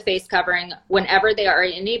 shall wear the face covering whenever they are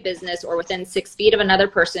in a business or within 6 feet of another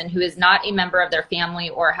person who is not a member of their family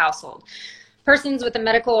or household. Persons with a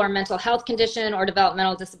medical or mental health condition or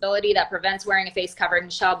developmental disability that prevents wearing a face covering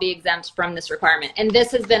shall be exempt from this requirement. And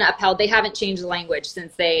this has been upheld. They haven't changed the language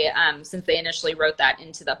since they initially wrote that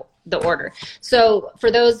into the order. So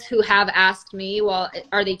for those who have asked me, well,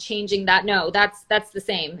 are they changing that? No, that's the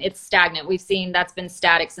same. It's stagnant. We've seen that's been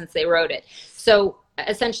static since they wrote it. So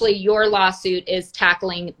essentially your lawsuit is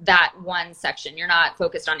tackling that one section. You're not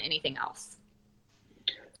focused on anything else.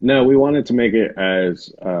 No, we wanted to make it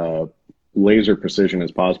as laser precision as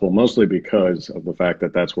possible, mostly because of the fact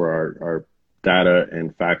that that's where our data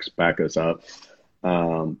and facts back us up.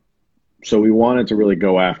 So we wanted to really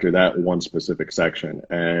go after that one specific section.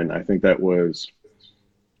 And I think that was,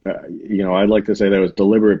 I'd like to say that was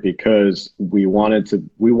deliberate because we want to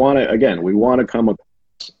come up.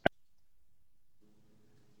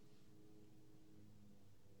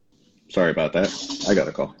 Sorry about that. I got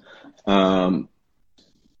a call.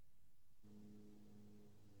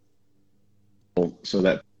 So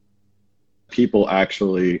that people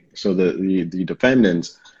actually, so the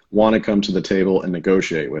defendants want to come to the table and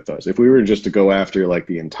negotiate with us. If we were just to go after like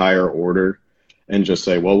the entire order and just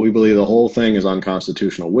say, well, we believe the whole thing is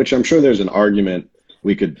unconstitutional, which I'm sure there's an argument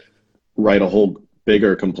we could write a whole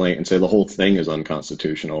bigger complaint and say the whole thing is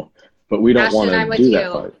unconstitutional, but we don't want to do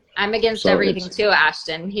that fight. I'm against everything too,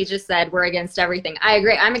 Ashton. He just said we're against everything. I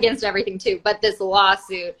agree. I'm against everything too, but this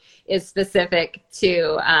lawsuit is specific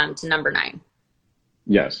to number 9.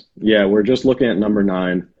 Yes. Yeah, we're just looking at number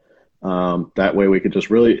 9. That way we could just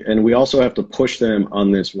really, and we also have to push them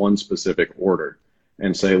on this one specific order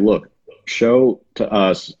and say, look, show to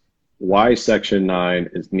us why Section 9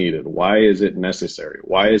 is needed. Why is it necessary?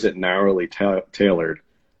 Why is it narrowly tailored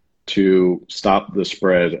to stop the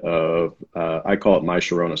spread of, I call it my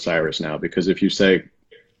Sharona Cyrus now, because if you say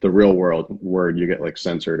the real world word, you get like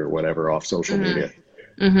censored or whatever off social media.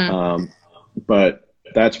 But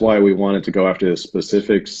that's why we wanted to go after this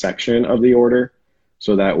specific section of the order.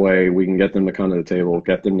 So that way we can get them to come to the table,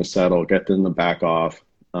 get them to settle, get them to back off.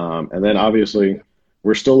 And then obviously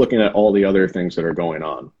we're still looking at all the other things that are going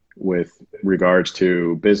on with regards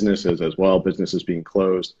to businesses as well, businesses being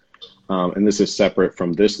closed. And this is separate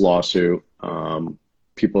from this lawsuit.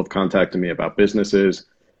 People have contacted me about businesses,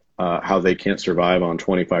 how they can't survive on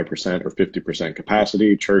 25% or 50%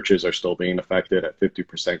 capacity. Churches are still being affected at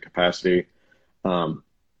 50% capacity.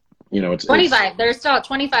 It's 25. They're still at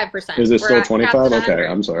 25%. Is it still 25? Okay,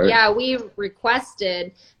 I'm sorry. Yeah, we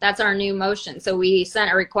requested. That's our new motion. So we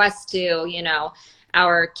sent a request to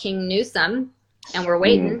our King Newsom, and we're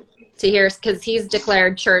waiting to hear, because he's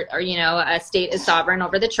declared church, or a state is sovereign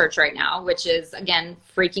over the church right now, which is again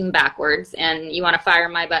freaking backwards. And you want to fire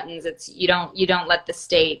my buttons? It's you don't let the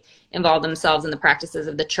state involve themselves in the practices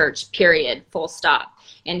of the church. Period. Full stop.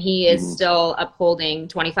 And he is still upholding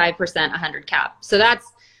 25%, 100 cap. So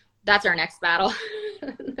that's our next battle.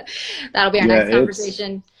 That'll be our next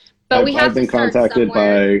conversation. But I've been contacted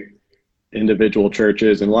by individual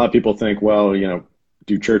churches, and a lot of people think, well,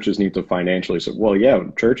 do churches need to financially? So, well, yeah,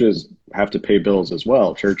 churches have to pay bills as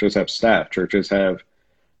well. Churches have staff. Churches have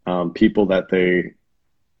people that they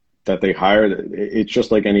hire. It's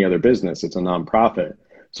just like any other business. It's a nonprofit.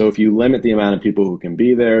 So if you limit the amount of people who can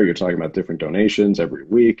be there, you're talking about different donations every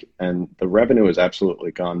week, and the revenue has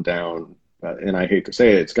absolutely gone down. And I hate to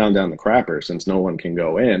say it, it's gone down the crapper since no one can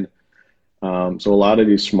go in. So a lot of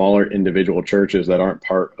these smaller individual churches that aren't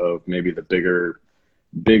part of maybe the bigger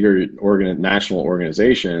national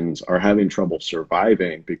organizations are having trouble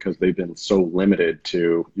surviving because they've been so limited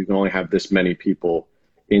to, you can only have this many people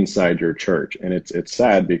inside your church. And it's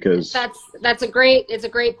sad because it's a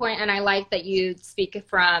great point. And I like that you speak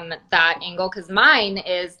from that angle, because mine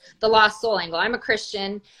is the lost soul angle. I'm a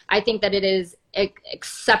Christian. I think that it is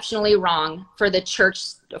exceptionally wrong for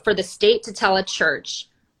the state to tell a church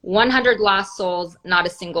 100 lost souls, not a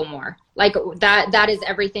single more. Like that is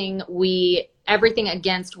everything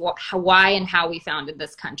against why and how we founded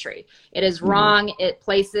this country. It is wrong. It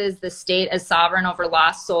places the state as sovereign over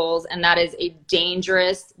lost souls, and that is a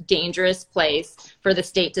dangerous, dangerous place for the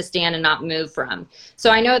state to stand and not move from. So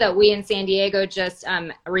I know that we in San Diego just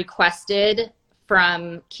requested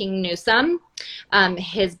from King Newsom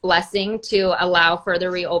his blessing to allow further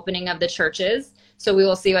reopening of the churches. So we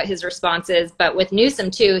will see what his response is. But with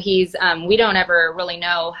Newsom too, we don't ever really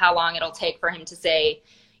know how long it'll take for him to say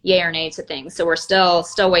yay or nay to things. So we're still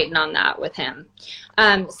waiting on that with him.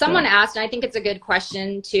 Someone asked, and I think it's a good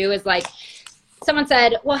question too, is like, someone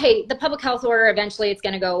said, well, hey, the public health order, eventually it's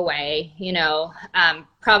going to go away,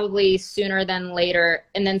 probably sooner than later.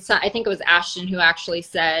 And then I think it was Ashton who actually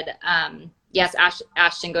said, yes,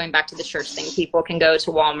 Ashton, going back to the church thing, people can go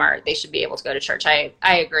to Walmart. They should be able to go to church. I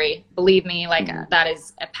agree. Believe me, like that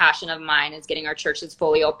is a passion of mine, is getting our churches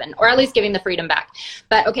fully open, or at least giving the freedom back.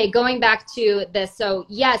 But okay, going back to this. So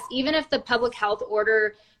yes, even if the public health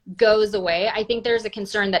order goes away, I think there's a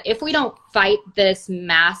concern that if we don't fight this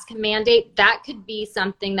mask mandate, that could be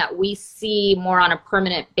something that we see more on a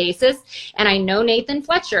permanent basis. And I know Nathan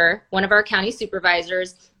Fletcher, one of our county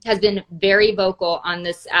supervisors, has been very vocal on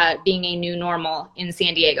this being a new normal in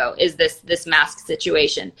San Diego, is this mask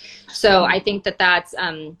situation. So I think that that's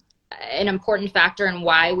an important factor in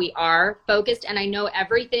why we are focused. And I know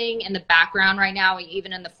everything in the background right now,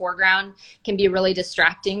 even in the foreground, can be really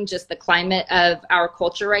distracting, just the climate of our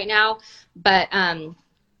culture right now. But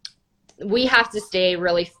we have to stay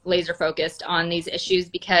really laser focused on these issues,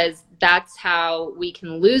 because that's how we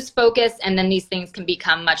can lose focus, and then these things can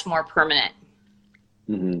become much more permanent.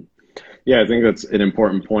 Mm-hmm. Yeah, I think that's an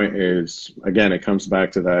important point. Is, again, it comes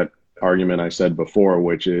back to that argument I said before,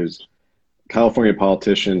 which is California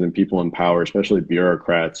politicians and people in power, especially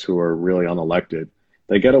bureaucrats who are really unelected,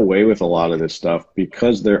 they get away with a lot of this stuff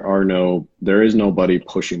because there is nobody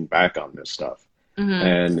pushing back on this stuff. Mm-hmm.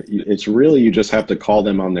 And it's really, you just have to call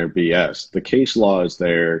them on their BS. The case law is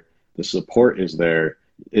there, the support is there.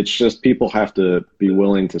 It's just people have to be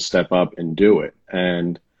willing to step up and do it.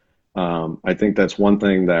 And I think that's one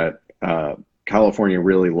thing that California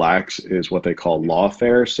really lacks, is what they call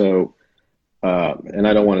lawfare. So and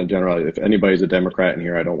I don't want to generalize. If anybody's a Democrat in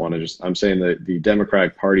here, I don't want to I'm saying that the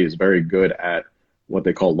Democratic Party is very good at what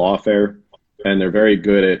they call lawfare, and they're very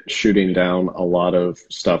good at shooting down a lot of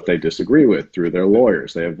stuff they disagree with through their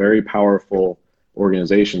lawyers. They have very powerful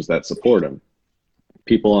organizations that support them.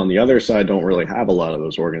 People on the other side don't really have a lot of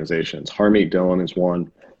those organizations. Harmeet Dillon is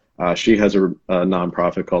one. She has a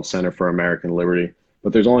nonprofit called Center for American Liberty,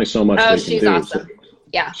 but there's only so much they can do. She's awesome.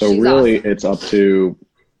 Yeah. So really, awesome. It's up to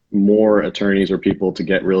more attorneys or people to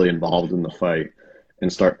get really involved in the fight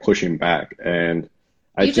and start pushing back. And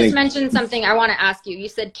you just mentioned something I want to ask you. You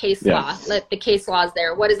said case law. The case law is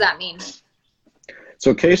there. What does that mean?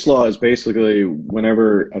 So case law is basically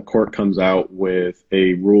whenever a court comes out with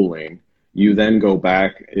a ruling, you then go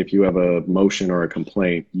back, if you have a motion or a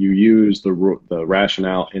complaint, you use the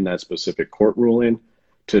rationale in that specific court ruling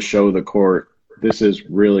to show the court, this is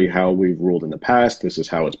really how we've ruled in the past. This is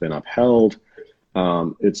how it's been upheld.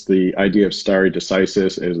 It's the idea of stare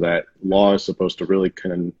decisis, is that law is supposed to really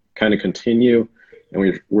kind of continue,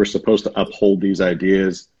 and we're supposed to uphold these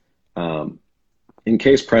ideas. In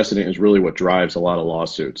case precedent is really what drives a lot of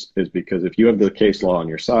lawsuits, is because if you have the case law on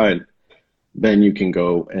your side, then you can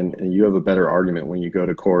go and you have a better argument when you go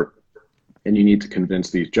to court, and you need to convince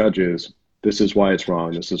these judges, this is why it's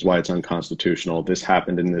wrong, this is why it's unconstitutional, this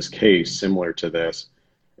happened in this case similar to this,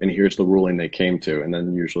 and here's the ruling they came to. And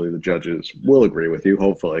then usually the judges will agree with you,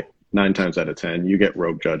 hopefully. 9 times out of 10, you get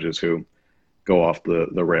rogue judges who go off the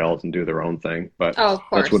rails and do their own thing. But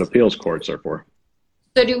that's what appeals courts are for.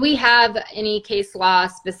 So do we have any case law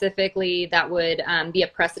specifically that would be a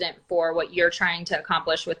precedent for what you're trying to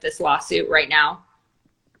accomplish with this lawsuit right now?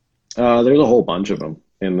 There's a whole bunch of them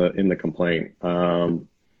in the complaint. I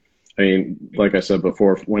mean, like I said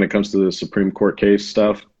before, when it comes to the Supreme Court case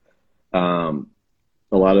stuff,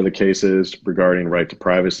 a lot of the cases regarding right to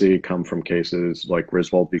privacy come from cases like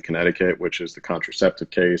Griswold v. Connecticut, which is the contraceptive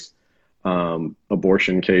case.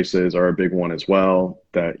 Abortion cases are a big one as well,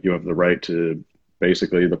 that you have the right to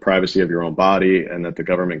basically the privacy of your own body, and that the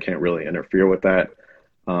government can't really interfere with that.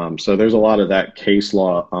 So there's a lot of that case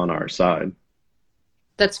law on our side.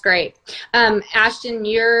 That's great. Ashton,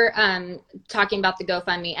 you're talking about the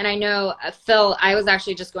GoFundMe. And I know, Phil, I was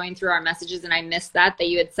actually just going through our messages and I missed that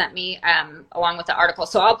you had sent me along with the article.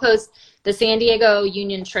 So I'll post, the San Diego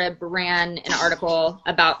Union Trib ran an article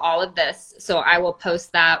about all of this. So I will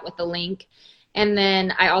post that with the link. And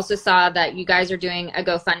then I also saw that you guys are doing a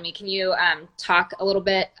GoFundMe. Can you talk a little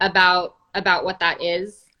bit about what that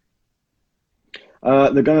is?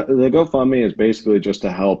 The GoFundMe is basically just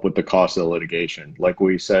to help with the cost of the litigation. Like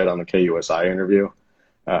we said on the KUSI interview,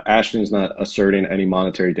 Ashton's not asserting any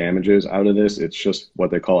monetary damages out of this. It's just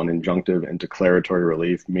what they call an injunctive and declaratory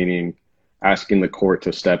relief, meaning asking the court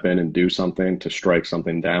to step in and do something to strike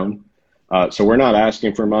something down. So we're not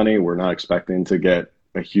asking for money. We're not expecting to get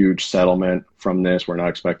a huge settlement from this. We're not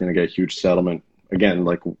expecting to get a huge settlement. Again,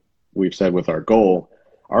 like we've said with our goal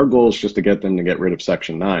is just to get them to get rid of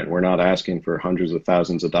Section 9. We're not asking for hundreds of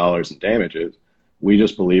thousands of dollars in damages. We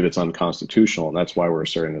just believe it's unconstitutional, and that's why we're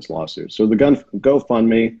asserting this lawsuit. So the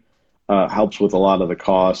GoFundMe helps with a lot of the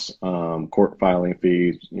costs, court filing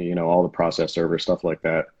fees, all the process server, stuff like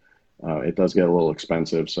that. It does get a little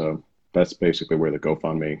expensive, so that's basically where the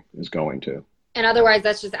GoFundMe is going to. And otherwise,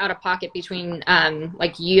 that's just out of pocket between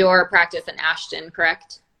like your practice and Ashton,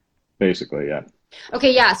 correct? Basically, yeah.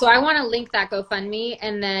 Okay, yeah. So I want to link that GoFundMe,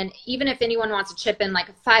 and then even if anyone wants to chip in like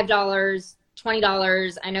 $5,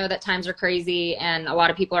 $20, I know that times are crazy and a lot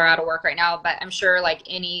of people are out of work right now, but I'm sure like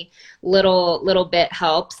any little bit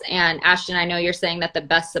helps. And Ashton, I know you're saying that the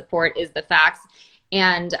best support is the facts.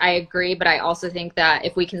 And I agree, but I also think that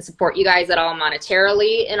if we can support you guys at all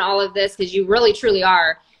monetarily in all of this, because you really truly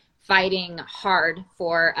are fighting hard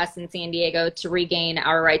for us in San Diego to regain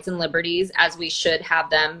our rights and liberties as we should have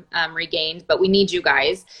them regained, but we need you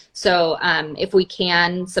guys. So if we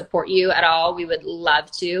can support you at all, we would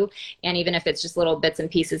love to. And even if it's just little bits and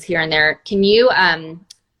pieces here and there, can you,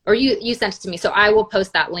 or you sent it to me, so I will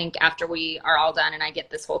post that link after we are all done and I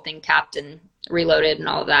get this whole thing capped and reloaded and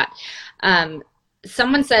all of that.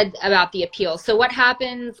 Someone said about the appeals. So what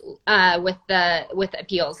happens with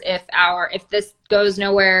appeals if this goes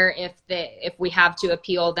nowhere, if we have to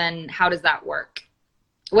appeal, then how does that work?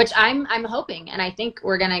 Which I'm hoping, and I think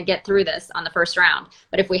we're gonna get through this on the first round.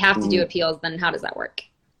 But if we have to do appeals, then how does that work?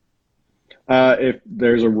 If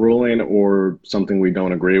there's a ruling or something we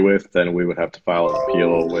don't agree with, then we would have to file an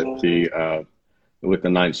appeal with the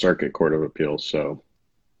Ninth Circuit Court of Appeals. So.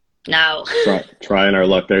 No. Trying our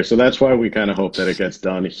luck there. So that's why we kind of hope that it gets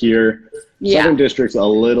done here. Yeah. Southern District's a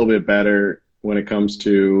little bit better when it comes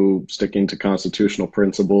to sticking to constitutional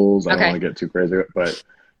principles. I don't want to get too crazy, but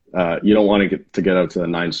you don't want to get up to the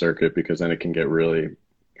Ninth Circuit because then it can get really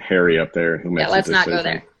hairy up there. Who makes let's the decision. Not go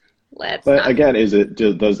there. But again,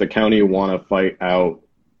 does the county want to fight out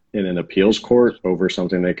in an appeals court over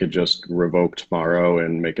something they could just revoke tomorrow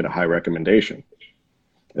and make it a high recommendation?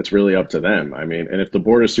 It's really up to them. I mean, and if the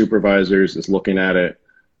Board of Supervisors is looking at it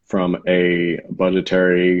from a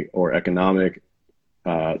budgetary or economic,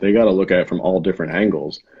 they got to look at it from all different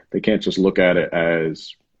angles. They can't just look at it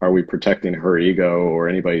as, are we protecting her ego or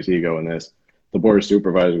anybody's ego in this? The Board of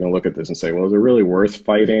Supervisors are going to look at this and say, well, is it really worth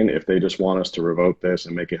fighting if they just want us to revoke this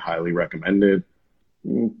and make it highly recommended?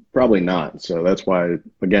 Probably not. So that's why,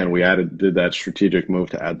 again, we did that strategic move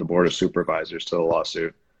to add the Board of Supervisors to the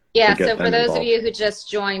lawsuit. Yeah, so for those of you who just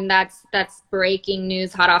joined, that's breaking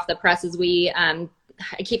news, hot off the press. As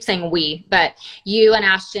I keep saying we, but you and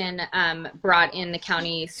Ashton brought in the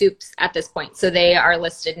county soups at this point. So they are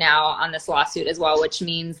listed now on this lawsuit as well, which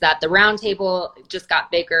means that the roundtable just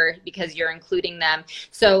got bigger because you're including them.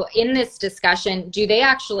 So in this discussion, do they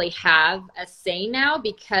actually have a say now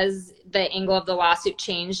because the angle of the lawsuit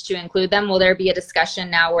changed to include them? Will there be a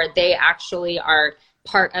discussion now where they actually are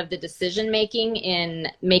part of the decision making in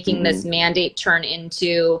making this mandate turn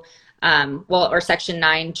into or Section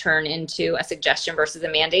 9 turn into a suggestion versus a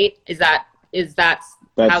mandate? Is that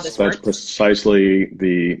how this works? That's precisely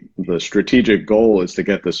the strategic goal, is to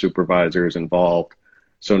get the supervisors involved.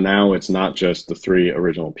 So now it's not just the three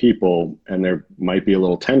original people, and there might be a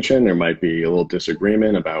little tension, there might be a little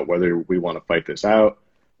disagreement about whether we want to fight this out,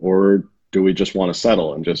 or do we just want to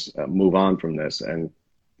settle and just move on from this and,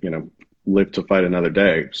 live to fight another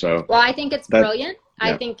day. So well, I think it's brilliant.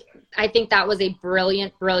 Yeah. I think that was a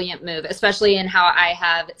brilliant move, especially in how I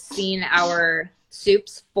have seen our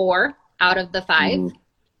soups 4 out of the 5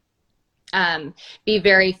 be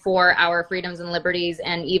very for our freedoms and liberties,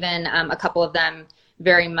 and even a couple of them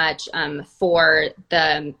very much for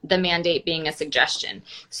the mandate being a suggestion.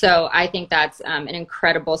 So I think that's an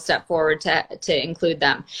incredible step forward to include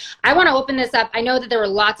them. I want to open this up. I know that there were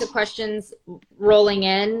lots of questions rolling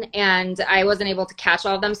in and I wasn't able to catch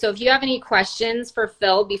all of them. So if you have any questions for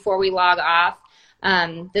Phil before we log off,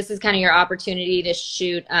 this is kind of your opportunity to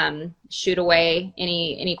shoot away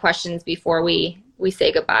any questions before we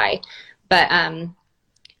say goodbye. But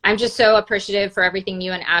I'm just so appreciative for everything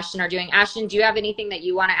you and Ashton are doing. Ashton, do you have anything that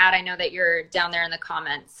you want to add? I know that you're down there in the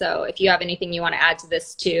comments. So if you have anything you want to add to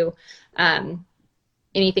this too,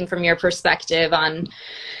 anything from your perspective on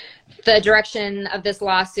the direction of this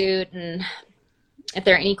lawsuit, and if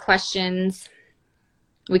there are any questions.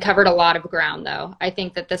 We covered a lot of ground though. I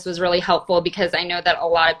think that this was really helpful because I know that a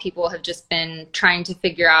lot of people have just been trying to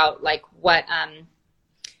figure out like what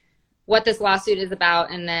this lawsuit is about,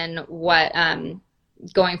 and then what,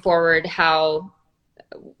 going forward,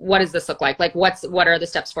 what does this look like? Like what are the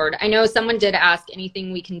steps forward? I know someone did ask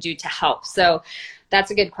anything we can do to help. So that's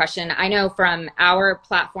a good question. I know from our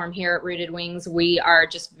platform here at Rooted Wings, we are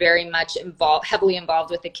just very much heavily involved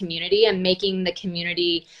with the community and making the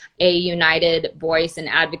community a united voice and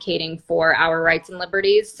advocating for our rights and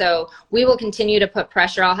liberties. So we will continue to put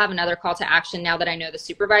pressure. I'll have another call to action now that I know the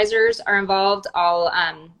supervisors are involved.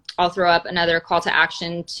 I'll throw up another call to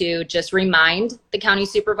action to just remind the county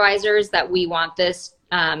supervisors that we want this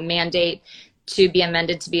mandate to be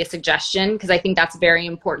amended to be a suggestion, because I think that's very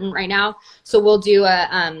important right now. So we'll do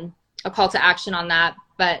a call to action on that.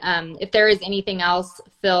 But if there is anything else,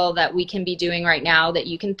 Phil, that we can be doing right now that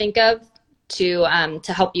you can think of to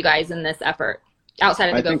help you guys in this effort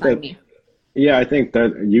outside of the GoFundMe. Yeah, I think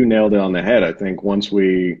that you nailed it on the head. I think once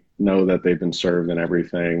we know that they've been served and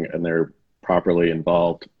everything and they're properly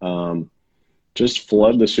involved, just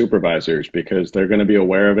flood the supervisors, because they're going to be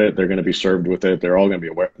aware of it. They're going to be served with it. They're all going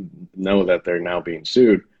to be know that they're now being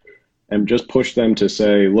sued, and just push them to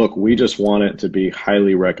say, look, we just want it to be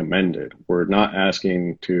highly recommended. We're not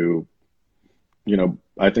asking to,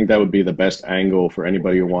 I think that would be the best angle for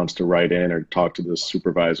anybody who wants to write in or talk to the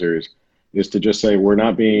supervisors, is to just say, we're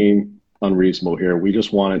not being unreasonable here. We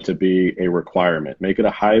just want it to be a requirement. Make it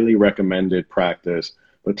a highly recommended practice,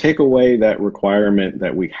 but take away that requirement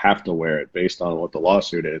that we have to wear it based on what the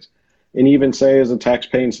lawsuit is. And even say, as a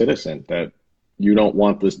tax-paying citizen, that you don't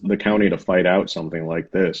want the county to fight out something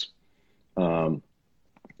like this, and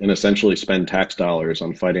essentially spend tax dollars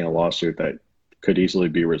on fighting a lawsuit that could easily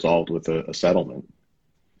be resolved with a settlement.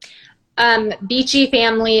 Beachy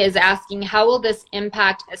family is asking, how will this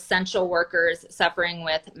impact essential workers suffering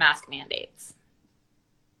with mask mandates?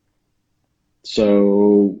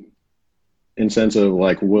 So, in sense of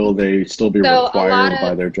like, will they still be required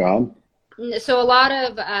by their job? So a lot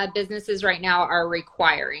of businesses right now are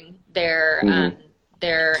requiring their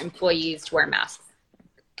employees to wear masks.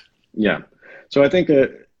 Yeah. So I think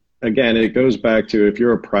that, again, it goes back to, if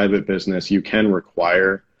you're a private business, you can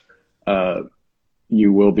require, some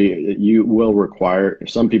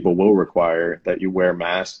people will require that you wear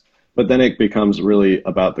masks, but then it becomes really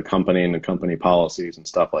about the company and the company policies and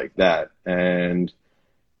stuff like that. And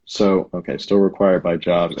so, okay, still required by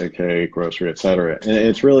jobs, aka grocery, et cetera. And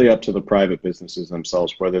it's really up to the private businesses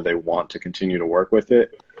themselves whether they want to continue to work with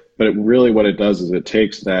it. But what it does is it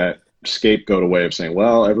takes that scapegoat away of saying,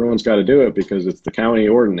 well, everyone's got to do it because it's the county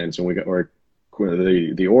ordinance and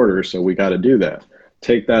the order, so we got to do that.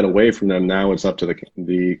 Take that away from them. Now it's up to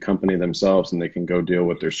the company themselves, and they can go deal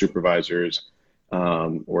with their supervisors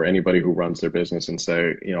or anybody who runs their business and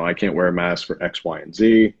say, I can't wear a mask for X, Y, and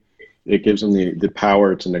Z. It gives them the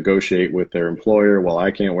power to negotiate with their employer. Well, I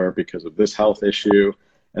can't wear it because of this health issue.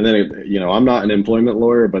 And then, I'm not an employment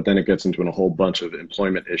lawyer, but then it gets into a whole bunch of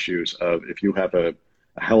employment issues of, if you have a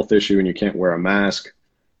health issue and you can't wear a mask,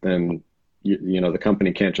 then, the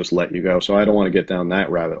company can't just let you go. So I don't want to get down that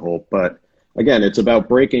rabbit hole. But again, it's about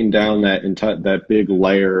breaking down that big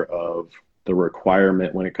layer of the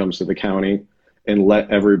requirement when it comes to the county, and let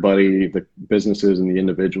everybody, the businesses and the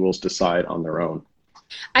individuals, decide on their own.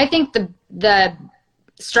 I think the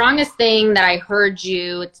strongest thing that I heard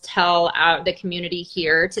you tell the community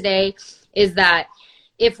here today is that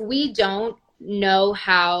if we don't know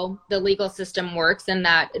how the legal system works, and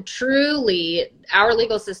that truly our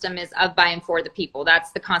legal system is of, by, and for the people,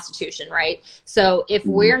 that's the Constitution, right? So if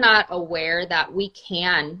we're not aware that we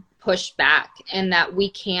can push back and that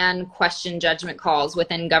we can question judgment calls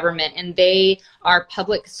within government, and they are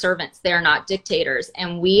public servants, they're not dictators,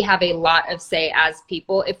 and we have a lot of say as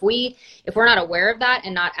people. If we're not aware of that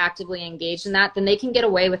and not actively engaged in that, then they can get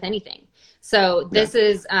away with anything. So this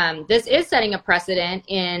is setting a precedent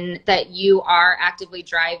in that you are actively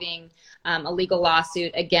driving a legal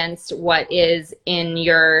lawsuit against what is in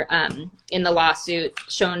your in the lawsuit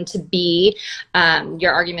shown to be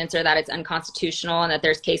your arguments are that it's unconstitutional and that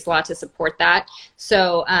there's case law to support that.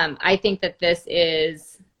 So I think that this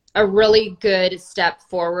is a really good step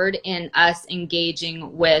forward in us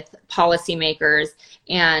engaging with policymakers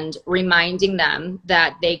and reminding them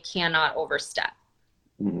that they cannot overstep.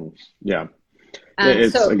 Yeah.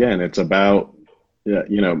 It's about,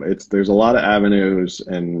 there's a lot of avenues,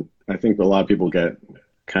 and I think a lot of people get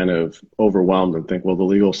kind of overwhelmed and think, well, the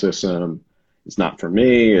legal system is not for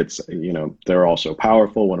me. It's, they're all so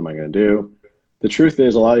powerful. What am I going to do? The truth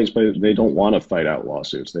is, a lot of these places, they don't want to fight out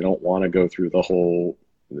lawsuits. They don't want to go through the whole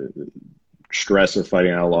stress of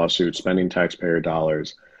fighting out a lawsuit, spending taxpayer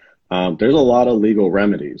dollars. There's a lot of legal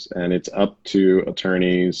remedies, and it's up to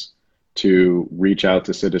attorneys to reach out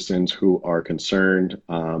to citizens who are concerned.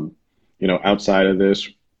 Outside of this,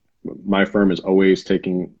 my firm is always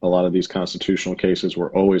taking a lot of these constitutional cases.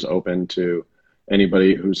 We're always open to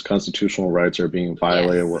anybody whose constitutional rights are being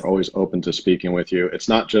violated. Yes. We're always open to speaking with you. It's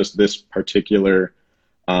not just this particular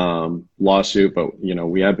lawsuit, but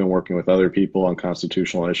we have been working with other people on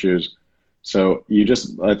constitutional issues. So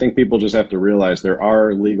I think people just have to realize there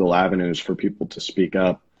are legal avenues for people to speak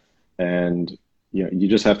up, and you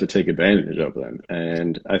just have to take advantage of them.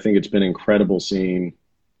 And I think it's been incredible seeing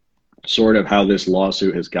sort of how this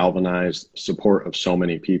lawsuit has galvanized support of so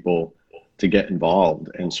many people to get involved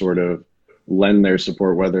and sort of lend their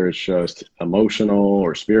support, whether it's just emotional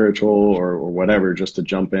or spiritual or whatever, just to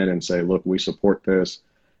jump in and say, look, we support this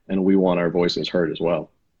and we want our voices heard as well.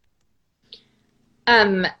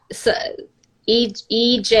 So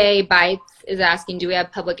EJ Bites is asking, do we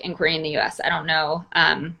have public inquiry in the US? I don't know.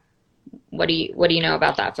 What do you know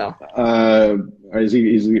about that, Phil? Are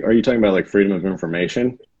you talking about like freedom of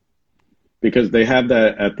information? Because they have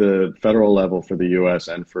that at the federal level for the US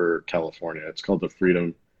and for California. It's called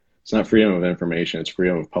it's not freedom of information, it's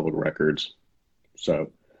freedom of public records.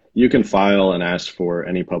 So you can file and ask for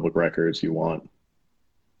any public records you want,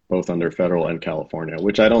 both under federal and California,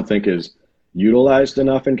 which I don't think is utilized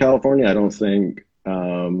enough in California. I don't think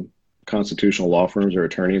constitutional law firms or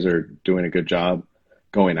attorneys are doing a good job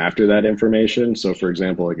going after that information. So for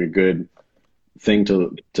example, like a good thing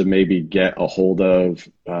to maybe get a hold of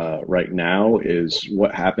right now is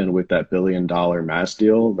what happened with that $1 billion mask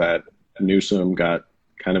deal that Newsom got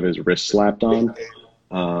kind of his wrist slapped on.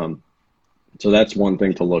 So that's one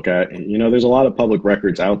thing to look at. You know, there's a lot of public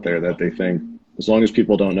records out there that they think as long as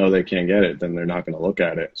people don't know they can't get it, then they're not going to look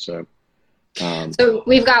at it. So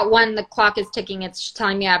we've got one, the clock is ticking. It's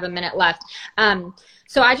telling me I have a minute left.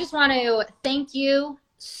 So I just want to thank you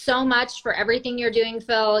so much for everything you're doing,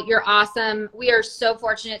 Phil. You're awesome. We are so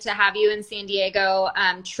fortunate to have you in San Diego.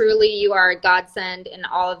 Truly, you are a godsend in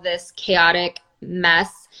all of this chaotic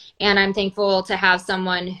mess. And I'm thankful to have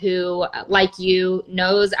someone who, like you,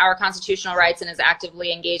 knows our constitutional rights and is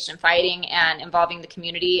actively engaged in fighting and involving the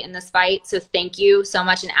community in this fight. So thank you so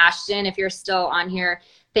much. And Ashton, if you're still on here,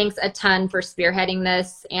 thanks a ton for spearheading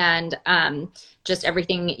this and just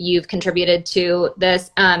everything you've contributed to this.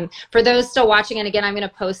 For those still watching, and again, I'm going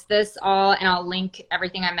to post this all and I'll link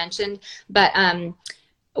everything I mentioned. But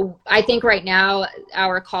I think right now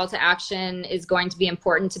our call to action is going to be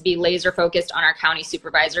important to be laser focused on our county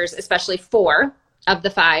supervisors, especially 4 of the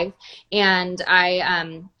 5. And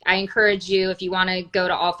I encourage you, if you want to go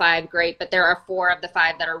to all 5, great, but there are 4 of the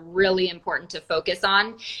 5 that are really important to focus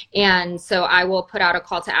on. And so I will put out a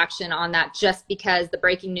call to action on that, just because the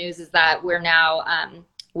breaking news is that we're now,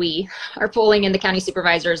 we are pulling in the county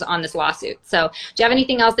supervisors on this lawsuit. So do you have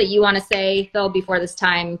anything else that you want to say, Phil, before this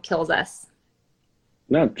time kills us?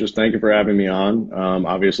 No, just thank you for having me on.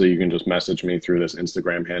 Obviously you can just message me through this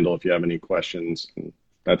Instagram handle if you have any questions.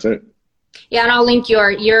 That's it. Yeah, and I'll link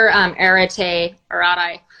your Arate.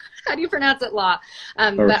 How do you pronounce it, Law?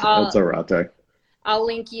 It's Arate. I'll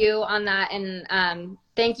link you on that. And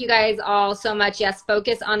thank you guys all so much. Yes,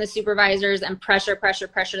 focus on the supervisors and pressure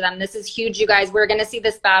them. This is huge, you guys. We're going to see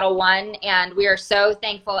this battle won, and we are so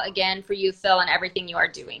thankful again for you, Phil, and everything you are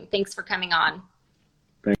doing. Thanks for coming on.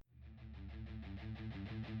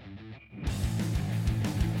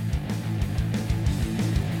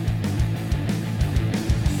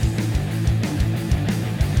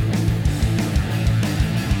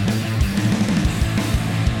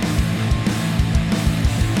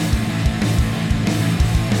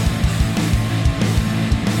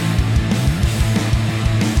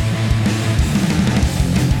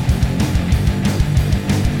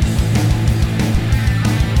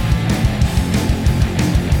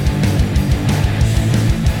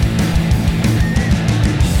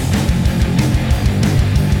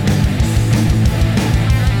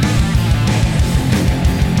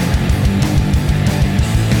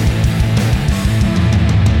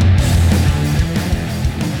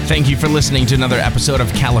 Thank you for listening to another episode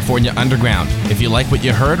of California Underground. If you like what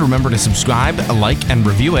you heard, remember to subscribe, like, and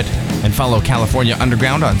review it, and follow California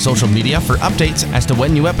Underground on social media for updates as to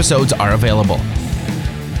when new episodes are available.